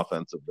more of an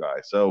offensive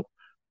guy. So,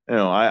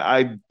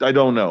 I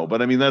don't know,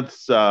 but I mean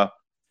that's it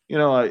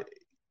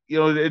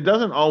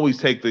doesn't always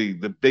take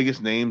the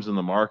biggest names in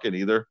the market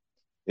either.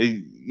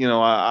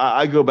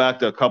 I go back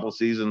to a couple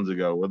seasons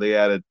ago where they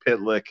added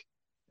Pitlick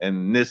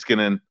and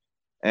Niskanen,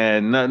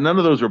 and none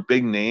of those were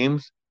big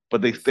names,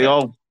 but they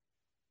fit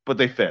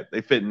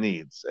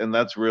needs, and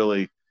that's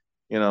really,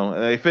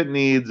 they fit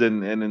needs,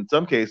 and in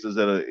some cases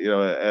at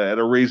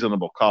a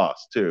reasonable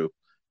cost too.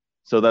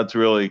 So that's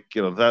really,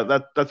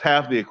 that's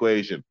half the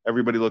equation.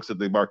 Everybody looks at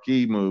the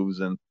marquee moves,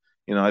 and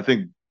I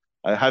think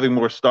having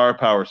more star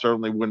power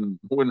certainly wouldn't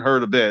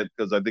hurt a bit,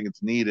 because I think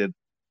it's needed.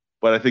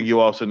 But I think you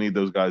also need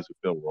those guys who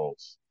fill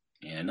roles.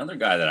 Yeah, another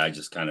guy that I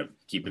just kind of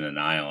keeping an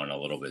eye on a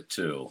little bit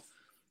too.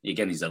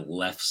 Again, he's a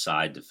left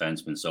side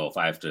defenseman. So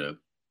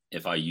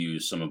if I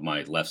use some of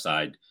my left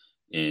side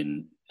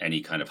in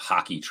any kind of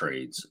hockey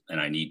trades and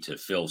I need to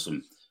fill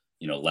some,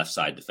 left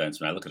side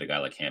defenseman, I look at a guy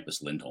like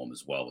Hampus Lindholm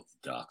as well with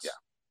the Ducks. Yeah.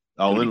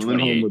 Oh,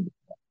 Lindholm would.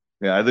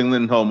 Yeah, I think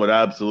Lindholm would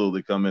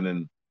absolutely come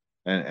in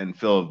and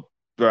fill.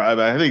 I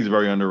think he's a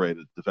very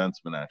underrated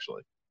defenseman,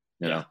 actually.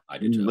 I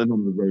do too.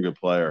 Lindholm's a very good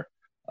player.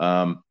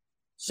 And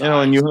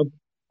you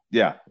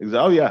have,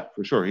 oh yeah,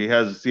 for sure. He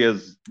has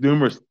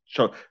numerous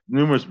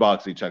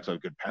boxes he checks out.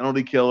 Good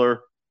penalty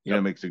killer.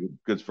 Makes a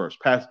good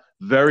first pass.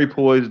 Very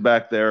poised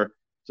back there.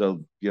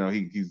 So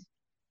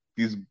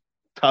he's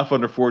tough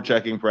under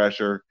forechecking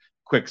pressure.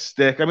 Quick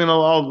stick. I mean,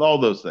 all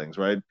those things,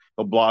 right?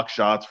 He'll block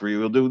shots for you.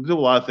 He'll do a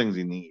lot of things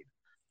you need.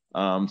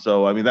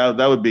 So I mean that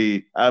would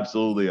be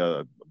absolutely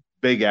a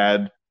big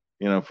ad,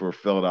 for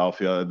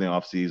Philadelphia in the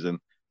offseason.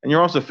 And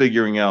you're also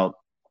figuring out,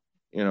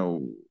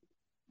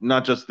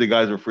 not just the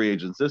guys who are free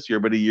agents this year,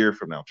 but a year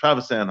from now.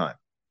 Travis Sanheim,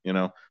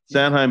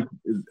 Sanheim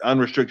is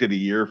unrestricted a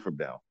year from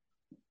now.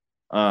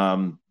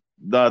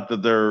 Not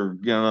that they're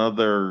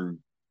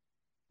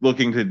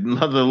looking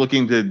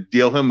to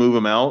deal him, move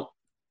him out,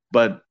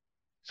 but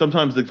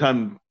sometimes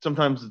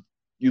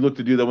you look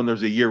to do that when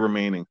there's a year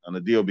remaining on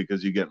the deal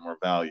because you get more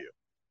value.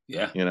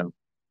 Yeah.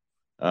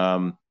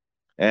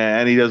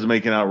 And he doesn't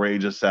make an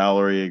outrageous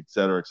salary, et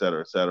cetera, et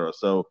cetera, et cetera.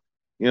 So,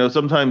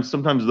 sometimes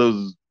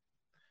those,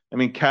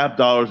 cap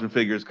dollars and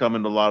figures come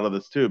into a lot of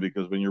this too,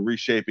 because when you're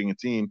reshaping a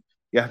team,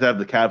 you have to have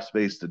the cap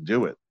space to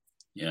do it.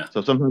 Yeah.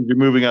 So sometimes you're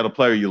moving out a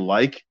player you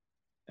like,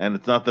 and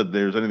it's not that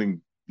there's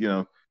anything,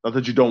 not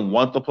that you don't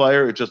want the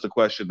player. It's just a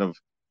question of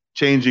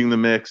changing the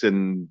mix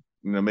and,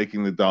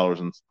 making the dollars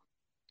and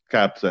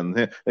caps and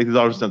make the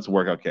dollars and cents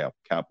work out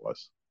cap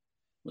wise.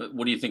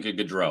 What do you think of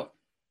Gaudreau?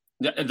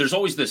 There's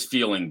always this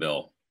feeling,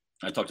 Bill.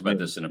 I talked about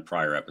this in a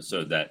prior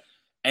episode, that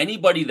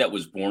anybody that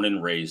was born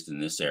and raised in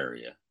this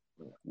area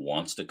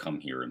wants to come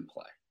here and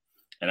play.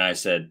 And I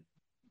said,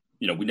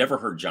 we never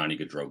heard Johnny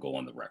Gaudreau go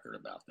on the record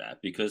about that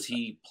because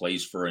he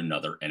plays for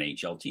another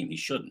NHL team. He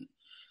shouldn't.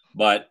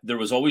 But there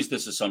was always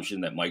this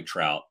assumption that Mike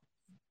Trout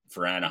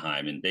for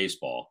Anaheim in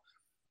baseball,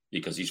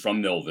 because he's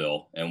from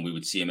Millville, and we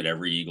would see him at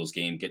every Eagles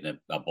game getting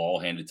a ball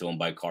handed to him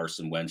by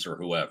Carson Wentz or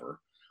whoever,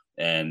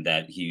 and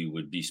that he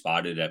would be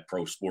spotted at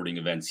pro sporting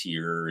events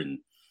here, and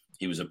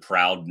he was a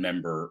proud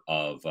member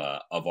of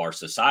our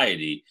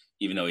society,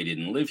 even though he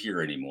didn't live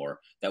here anymore.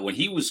 That when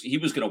he was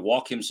going to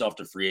walk himself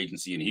to free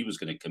agency and he was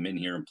going to come in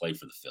here and play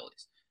for the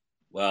Phillies.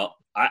 Well,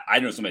 I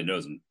know somebody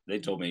knows him. They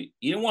told me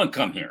he didn't want to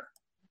come here.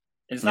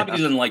 And it's not because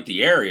he doesn't like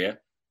the area,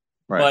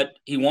 right, but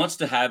he wants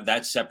to have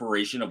that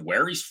separation of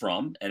where he's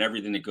from and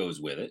everything that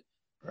goes with it,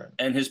 right,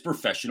 and his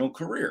professional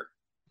career.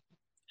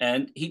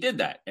 And he did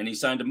that, and he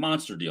signed a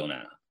monster deal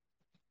now.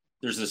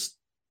 There's this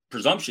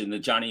presumption that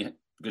Johnny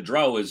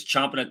Gaudreau is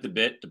chomping at the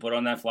bit to put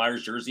on that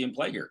Flyers jersey and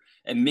play here.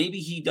 And maybe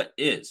he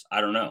is.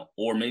 I don't know.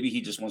 Or maybe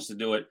he just wants to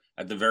do it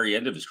at the very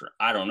end of his career.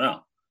 I don't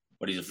know.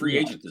 But he's a free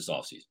agent this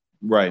offseason.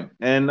 Right.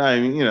 And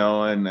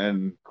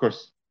and of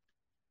course,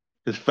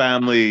 his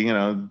family,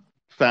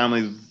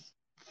 family's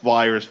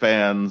Flyers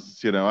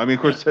fans, of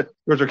course,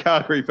 they're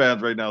Calgary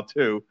fans right now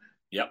too.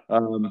 Yep.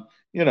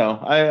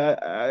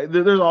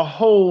 There's a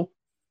whole,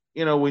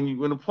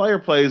 when a player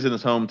plays in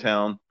his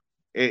hometown,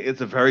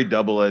 it's a very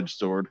double-edged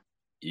sword.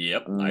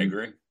 Yep, I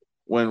agree.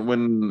 Even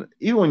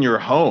when you're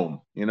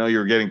home,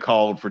 you're getting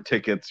called for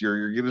tickets.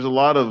 There's a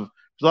lot of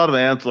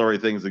ancillary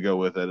things that go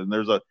with it, and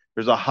there's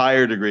a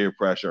higher degree of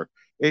pressure.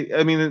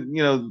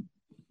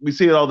 We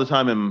see it all the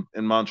time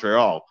in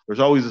Montreal. There's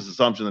always this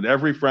assumption that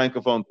every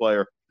francophone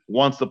player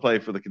wants to play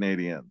for the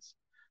Canadiens,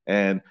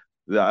 and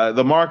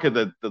the market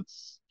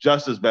that's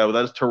just as bad with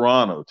that is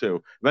Toronto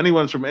too. If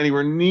anyone's from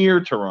anywhere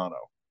near Toronto,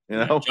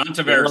 John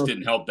Tavares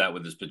didn't help that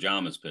with his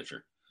pajamas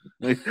picture.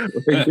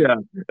 Yeah,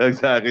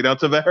 exactly. Now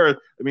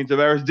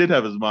Tavares did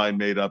have his mind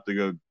made up to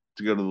go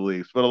to the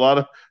Leafs, but a lot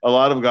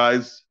of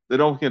guys, they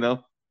don't,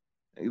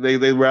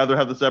 they rather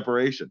have the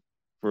separation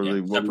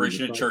the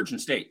separation of church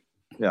and state.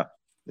 Yeah,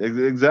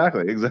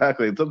 exactly.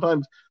 And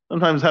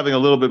sometimes having a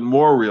little bit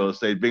more real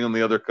estate, being on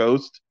the other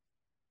coast,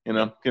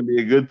 can be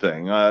a good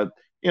thing.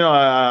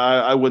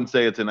 I wouldn't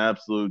say it's an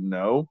absolute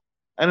no,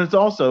 and it's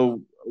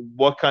also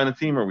what kind of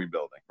team are we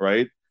building,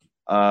 right?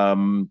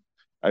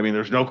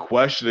 There's no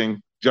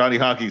questioning Johnny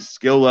Hockey's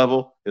skill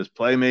level, his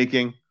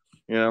playmaking.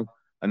 One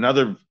of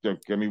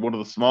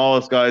the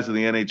smallest guys in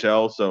the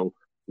NHL. So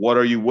what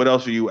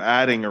else are you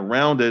adding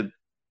around it?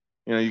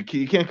 You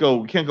can't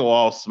go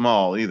all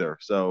small either.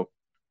 So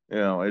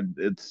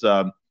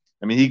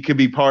he could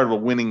be part of a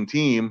winning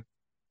team,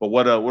 but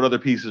what other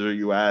pieces are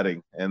you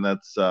adding? And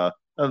that's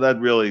that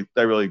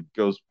really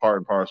goes part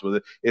and parcel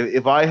with it.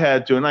 If I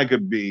had to, and I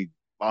could be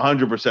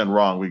 100%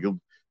 wrong, we could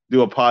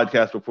do a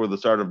podcast before the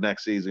start of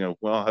next season.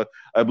 Well,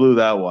 I blew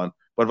that one.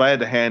 But if I had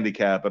to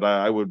handicap it,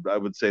 I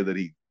would say that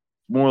he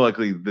more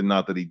likely than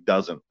not that he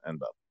doesn't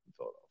end up in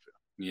Philadelphia.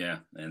 Yeah,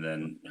 and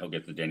then he'll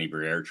get the Denny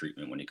Briere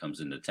treatment when he comes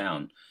into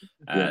town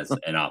as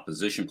an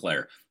opposition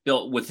player.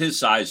 Bill, with his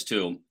size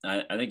too,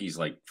 I think he's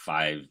like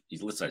five.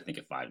 He's listed, I think,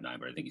 at 5'9",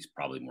 but I think he's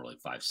probably more like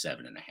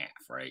 5'7" and a half,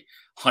 right?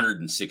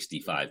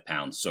 165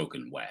 pounds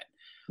soaking wet.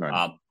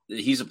 Right.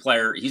 He's a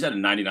player. He's had a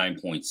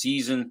 99-point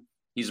season.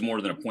 He's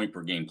more than a point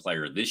per game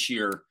player this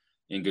year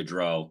in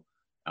Gaudreau,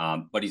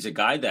 but he's a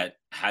guy that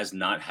has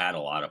not had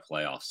a lot of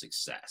playoff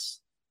success.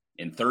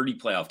 In 30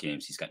 playoff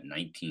games, he's got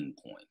 19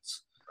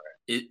 points.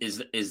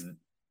 Is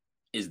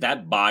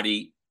that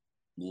body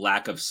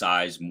lack of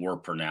size more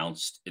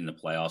pronounced in the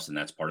playoffs, and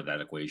that's part of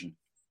that equation?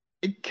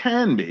 It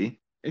can be.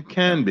 It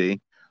can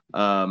be.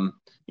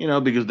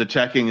 Because the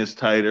checking is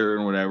tighter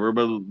and whatever.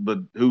 But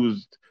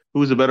who's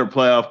a better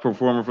playoff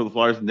performer for the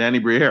Flyers than Danny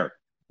Briere?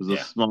 Who's the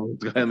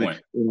smallest guy in the.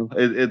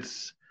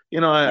 It's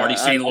Marty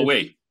St.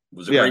 Louis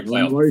was a great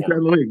playoff Marty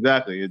performer. St. Louis,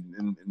 exactly.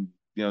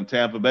 And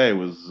Tampa Bay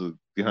was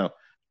he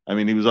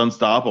was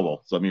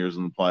unstoppable some years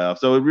in the playoffs.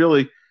 So it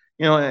really.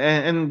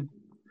 And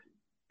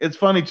it's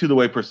funny too the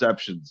way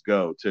perceptions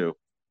go too.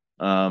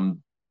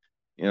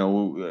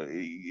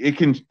 It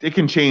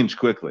can change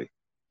quickly.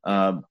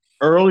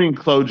 Early in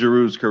Claude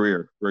Giroux's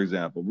career, for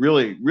example,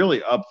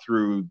 really up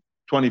through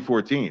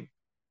 2014,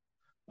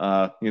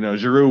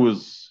 Giroux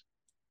was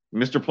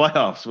Mr.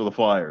 Playoffs for the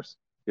Flyers,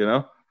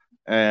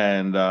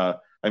 and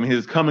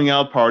his coming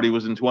out party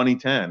was in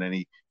 2010, and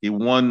he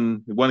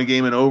won a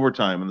game in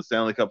overtime in the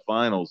Stanley Cup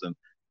Finals, and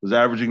was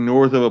averaging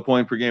north of a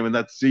point per game in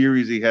that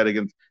series he had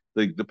against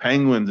the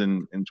Penguins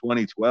in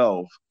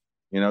 2012.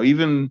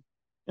 Even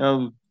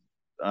in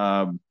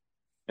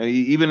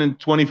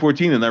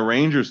 2014 in that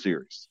Rangers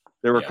series,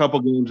 there were a couple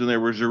games in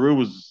there where Giroux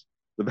was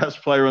the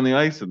best player on the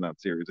ice in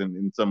that series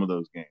in some of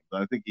those games.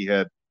 I think he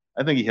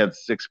had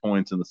 6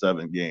 points in the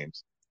 7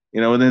 games.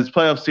 And his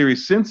playoff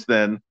series since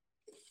then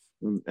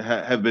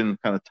have been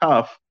kind of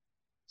tough.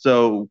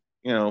 So,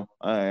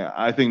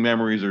 I think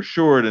memories are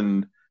short,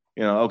 and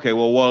okay,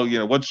 well,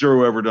 what's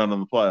Giroux ever done in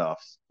the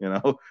playoffs?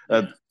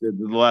 The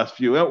last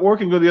few, or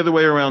can go the other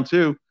way around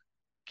too.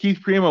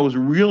 Keith Primeau was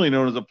really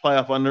known as a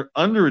playoff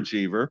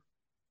underachiever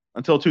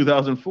until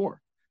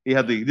 2004. He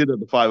did have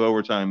the 5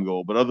 overtime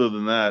goal, but other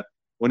than that,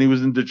 when he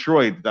was in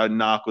Detroit, that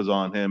knock was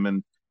on him,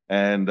 and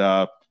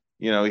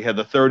he had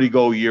the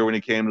 30-goal year when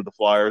he came to the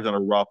Flyers in a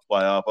rough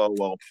playoff. Oh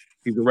well,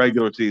 he's a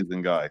regular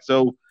season guy,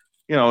 so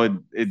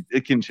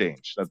it can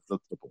change. That's the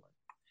point.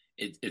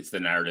 It's the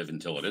narrative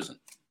until it isn't.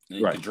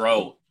 Right.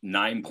 Gaudreau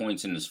 9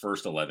 points in his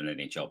first 11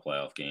 NHL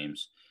playoff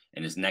games.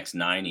 In his next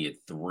 9, he had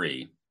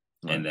 3,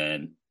 and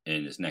then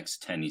in his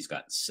next 10, he's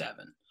got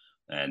 7,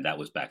 and that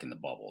was back in the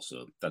bubble.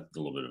 So that's a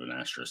little bit of an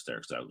asterisk there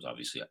because that was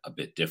obviously a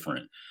bit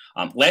different.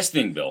 Last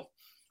thing, Bill,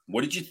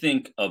 what did you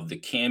think of the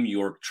Cam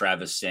York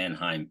Travis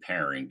Sanheim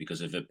pairing?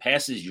 Because if it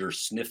passes your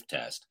sniff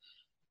test,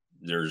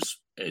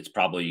 it's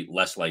probably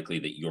less likely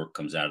that York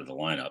comes out of the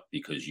lineup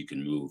because you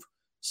can move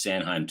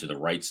Sanheim to the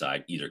right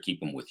side, either keep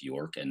him with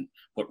York and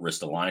put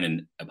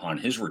Ristolainen upon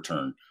his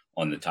return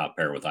on the top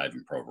pair with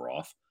Ivan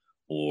Provorov,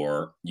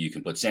 or you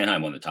can put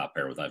Sanheim on the top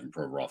pair with Ivan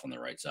Provorov on the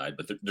right side.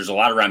 But there's a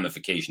lot of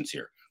ramifications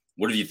here.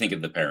 What do you think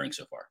of the pairing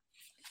so far?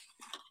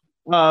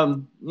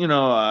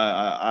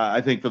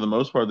 I think for the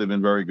most part they've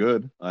been very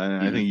good.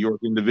 I think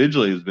York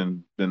individually has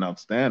been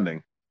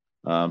outstanding.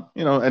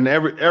 And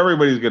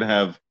everybody's going to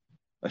have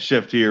a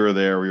shift here or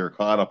there where you're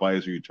caught up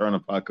ice or you turn a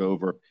puck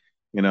over.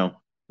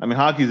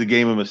 Hockey's a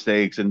game of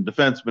mistakes, and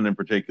defensemen in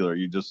particular,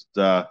 you just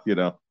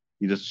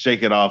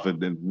shake it off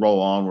and roll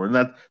onward.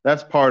 And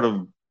that's part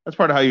of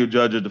how you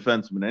judge a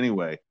defenseman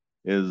anyway,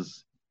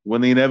 is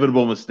when the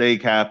inevitable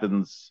mistake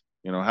happens,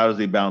 how does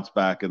he bounce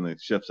back in the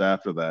shifts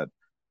after that?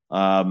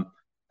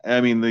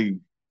 The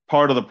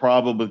part of the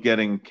problem with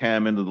getting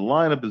Cam into the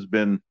lineup has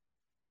been,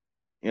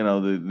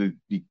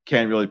 you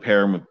can't really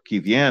pair him with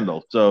Keith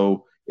Yandle.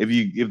 So if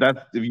you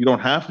don't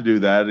have to do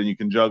that and you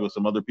can juggle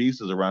some other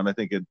pieces around, I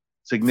think it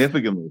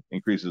significantly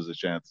increases the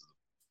chances of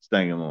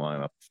staying in the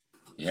lineup.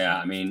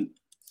 Yeah,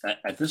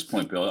 at this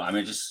point, Bill,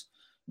 just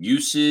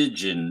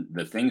usage and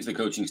the things the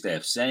coaching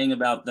staff saying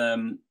about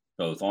them,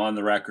 both on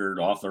the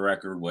record, off the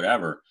record,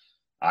 whatever,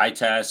 eye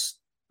test,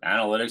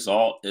 analytics,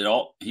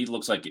 he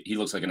looks like an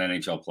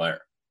NHL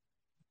player.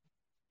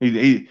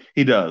 He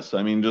does.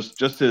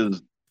 Just his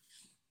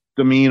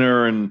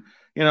demeanor, and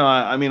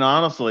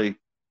honestly,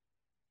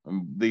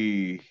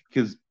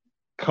 his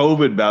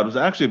COVID bout was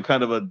actually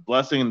kind of a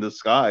blessing in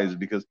disguise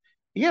because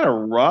he had a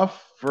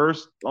rough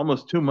first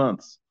almost 2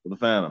 months for the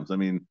Phantoms.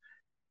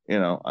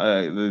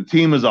 The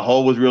team as a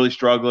whole was really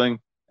struggling,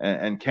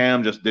 and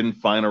Cam just didn't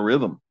find a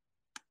rhythm.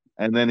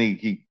 And then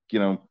he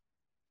had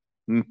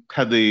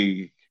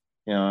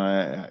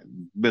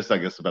missed, I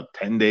guess, about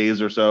 10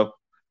 days or so.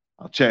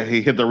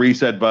 He hit the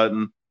reset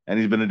button, and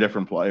he's been a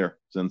different player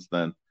since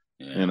then.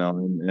 Yeah.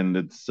 And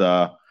it's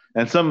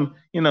and some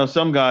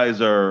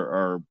guys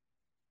are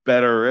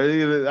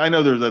better. I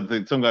know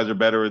some guys are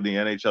better in the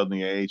NHL than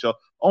the AHL,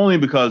 only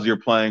because you're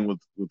playing with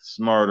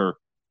smarter,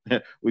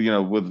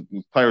 with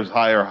players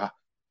higher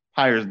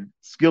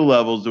skill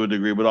levels to a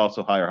degree, but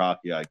also higher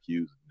hockey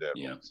IQs.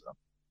 Yeah. So.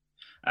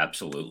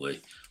 Absolutely.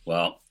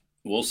 Well,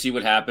 we'll see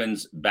what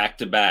happens back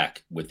to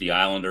back with the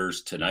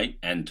Islanders tonight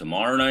and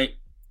tomorrow night.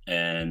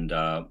 And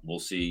we'll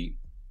see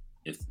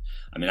if,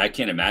 I mean, I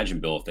can't imagine,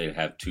 Bill, if they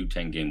have 2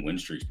 10-game win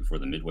streaks before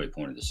the midway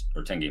point of this,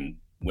 or 10-game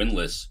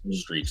winless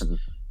streaks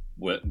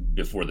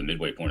before the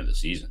midway point of the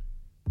season.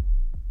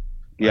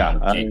 Yeah.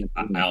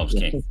 Alex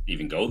can't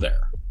even go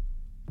there.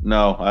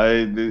 No,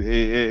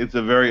 it's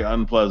a very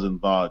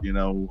unpleasant thought. You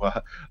know,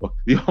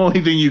 the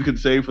only thing you could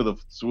say for the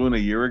swoon a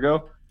year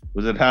ago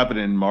was it happened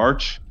in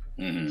March.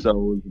 Mm-hmm.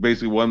 So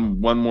basically one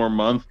more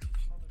month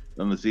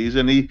on the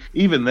season.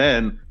 Even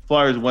then,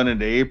 Flyers went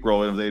into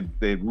April, and if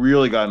they'd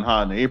really gotten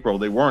hot in April,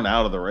 they weren't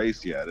out of the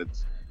race yet.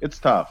 It's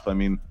tough. I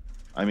mean,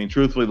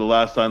 truthfully, the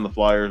last time the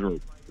Flyers were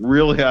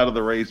really out of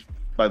the race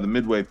by the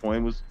midway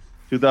point was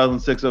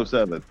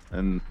 2006-07,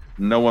 and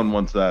no one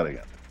wants that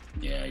again.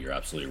 Yeah, you're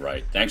absolutely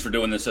right. Thanks for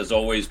doing this as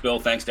always, Bill.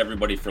 Thanks to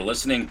everybody for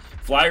listening.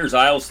 Flyers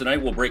Isles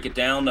tonight. We'll break it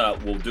down.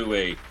 We'll do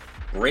a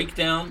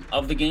breakdown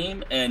of the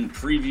game and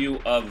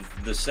preview of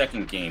the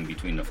second game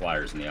between the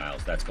Flyers and the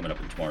Isles. That's coming up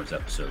in tomorrow's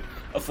episode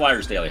of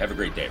Flyers Daily. Have a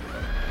great day,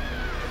 everybody.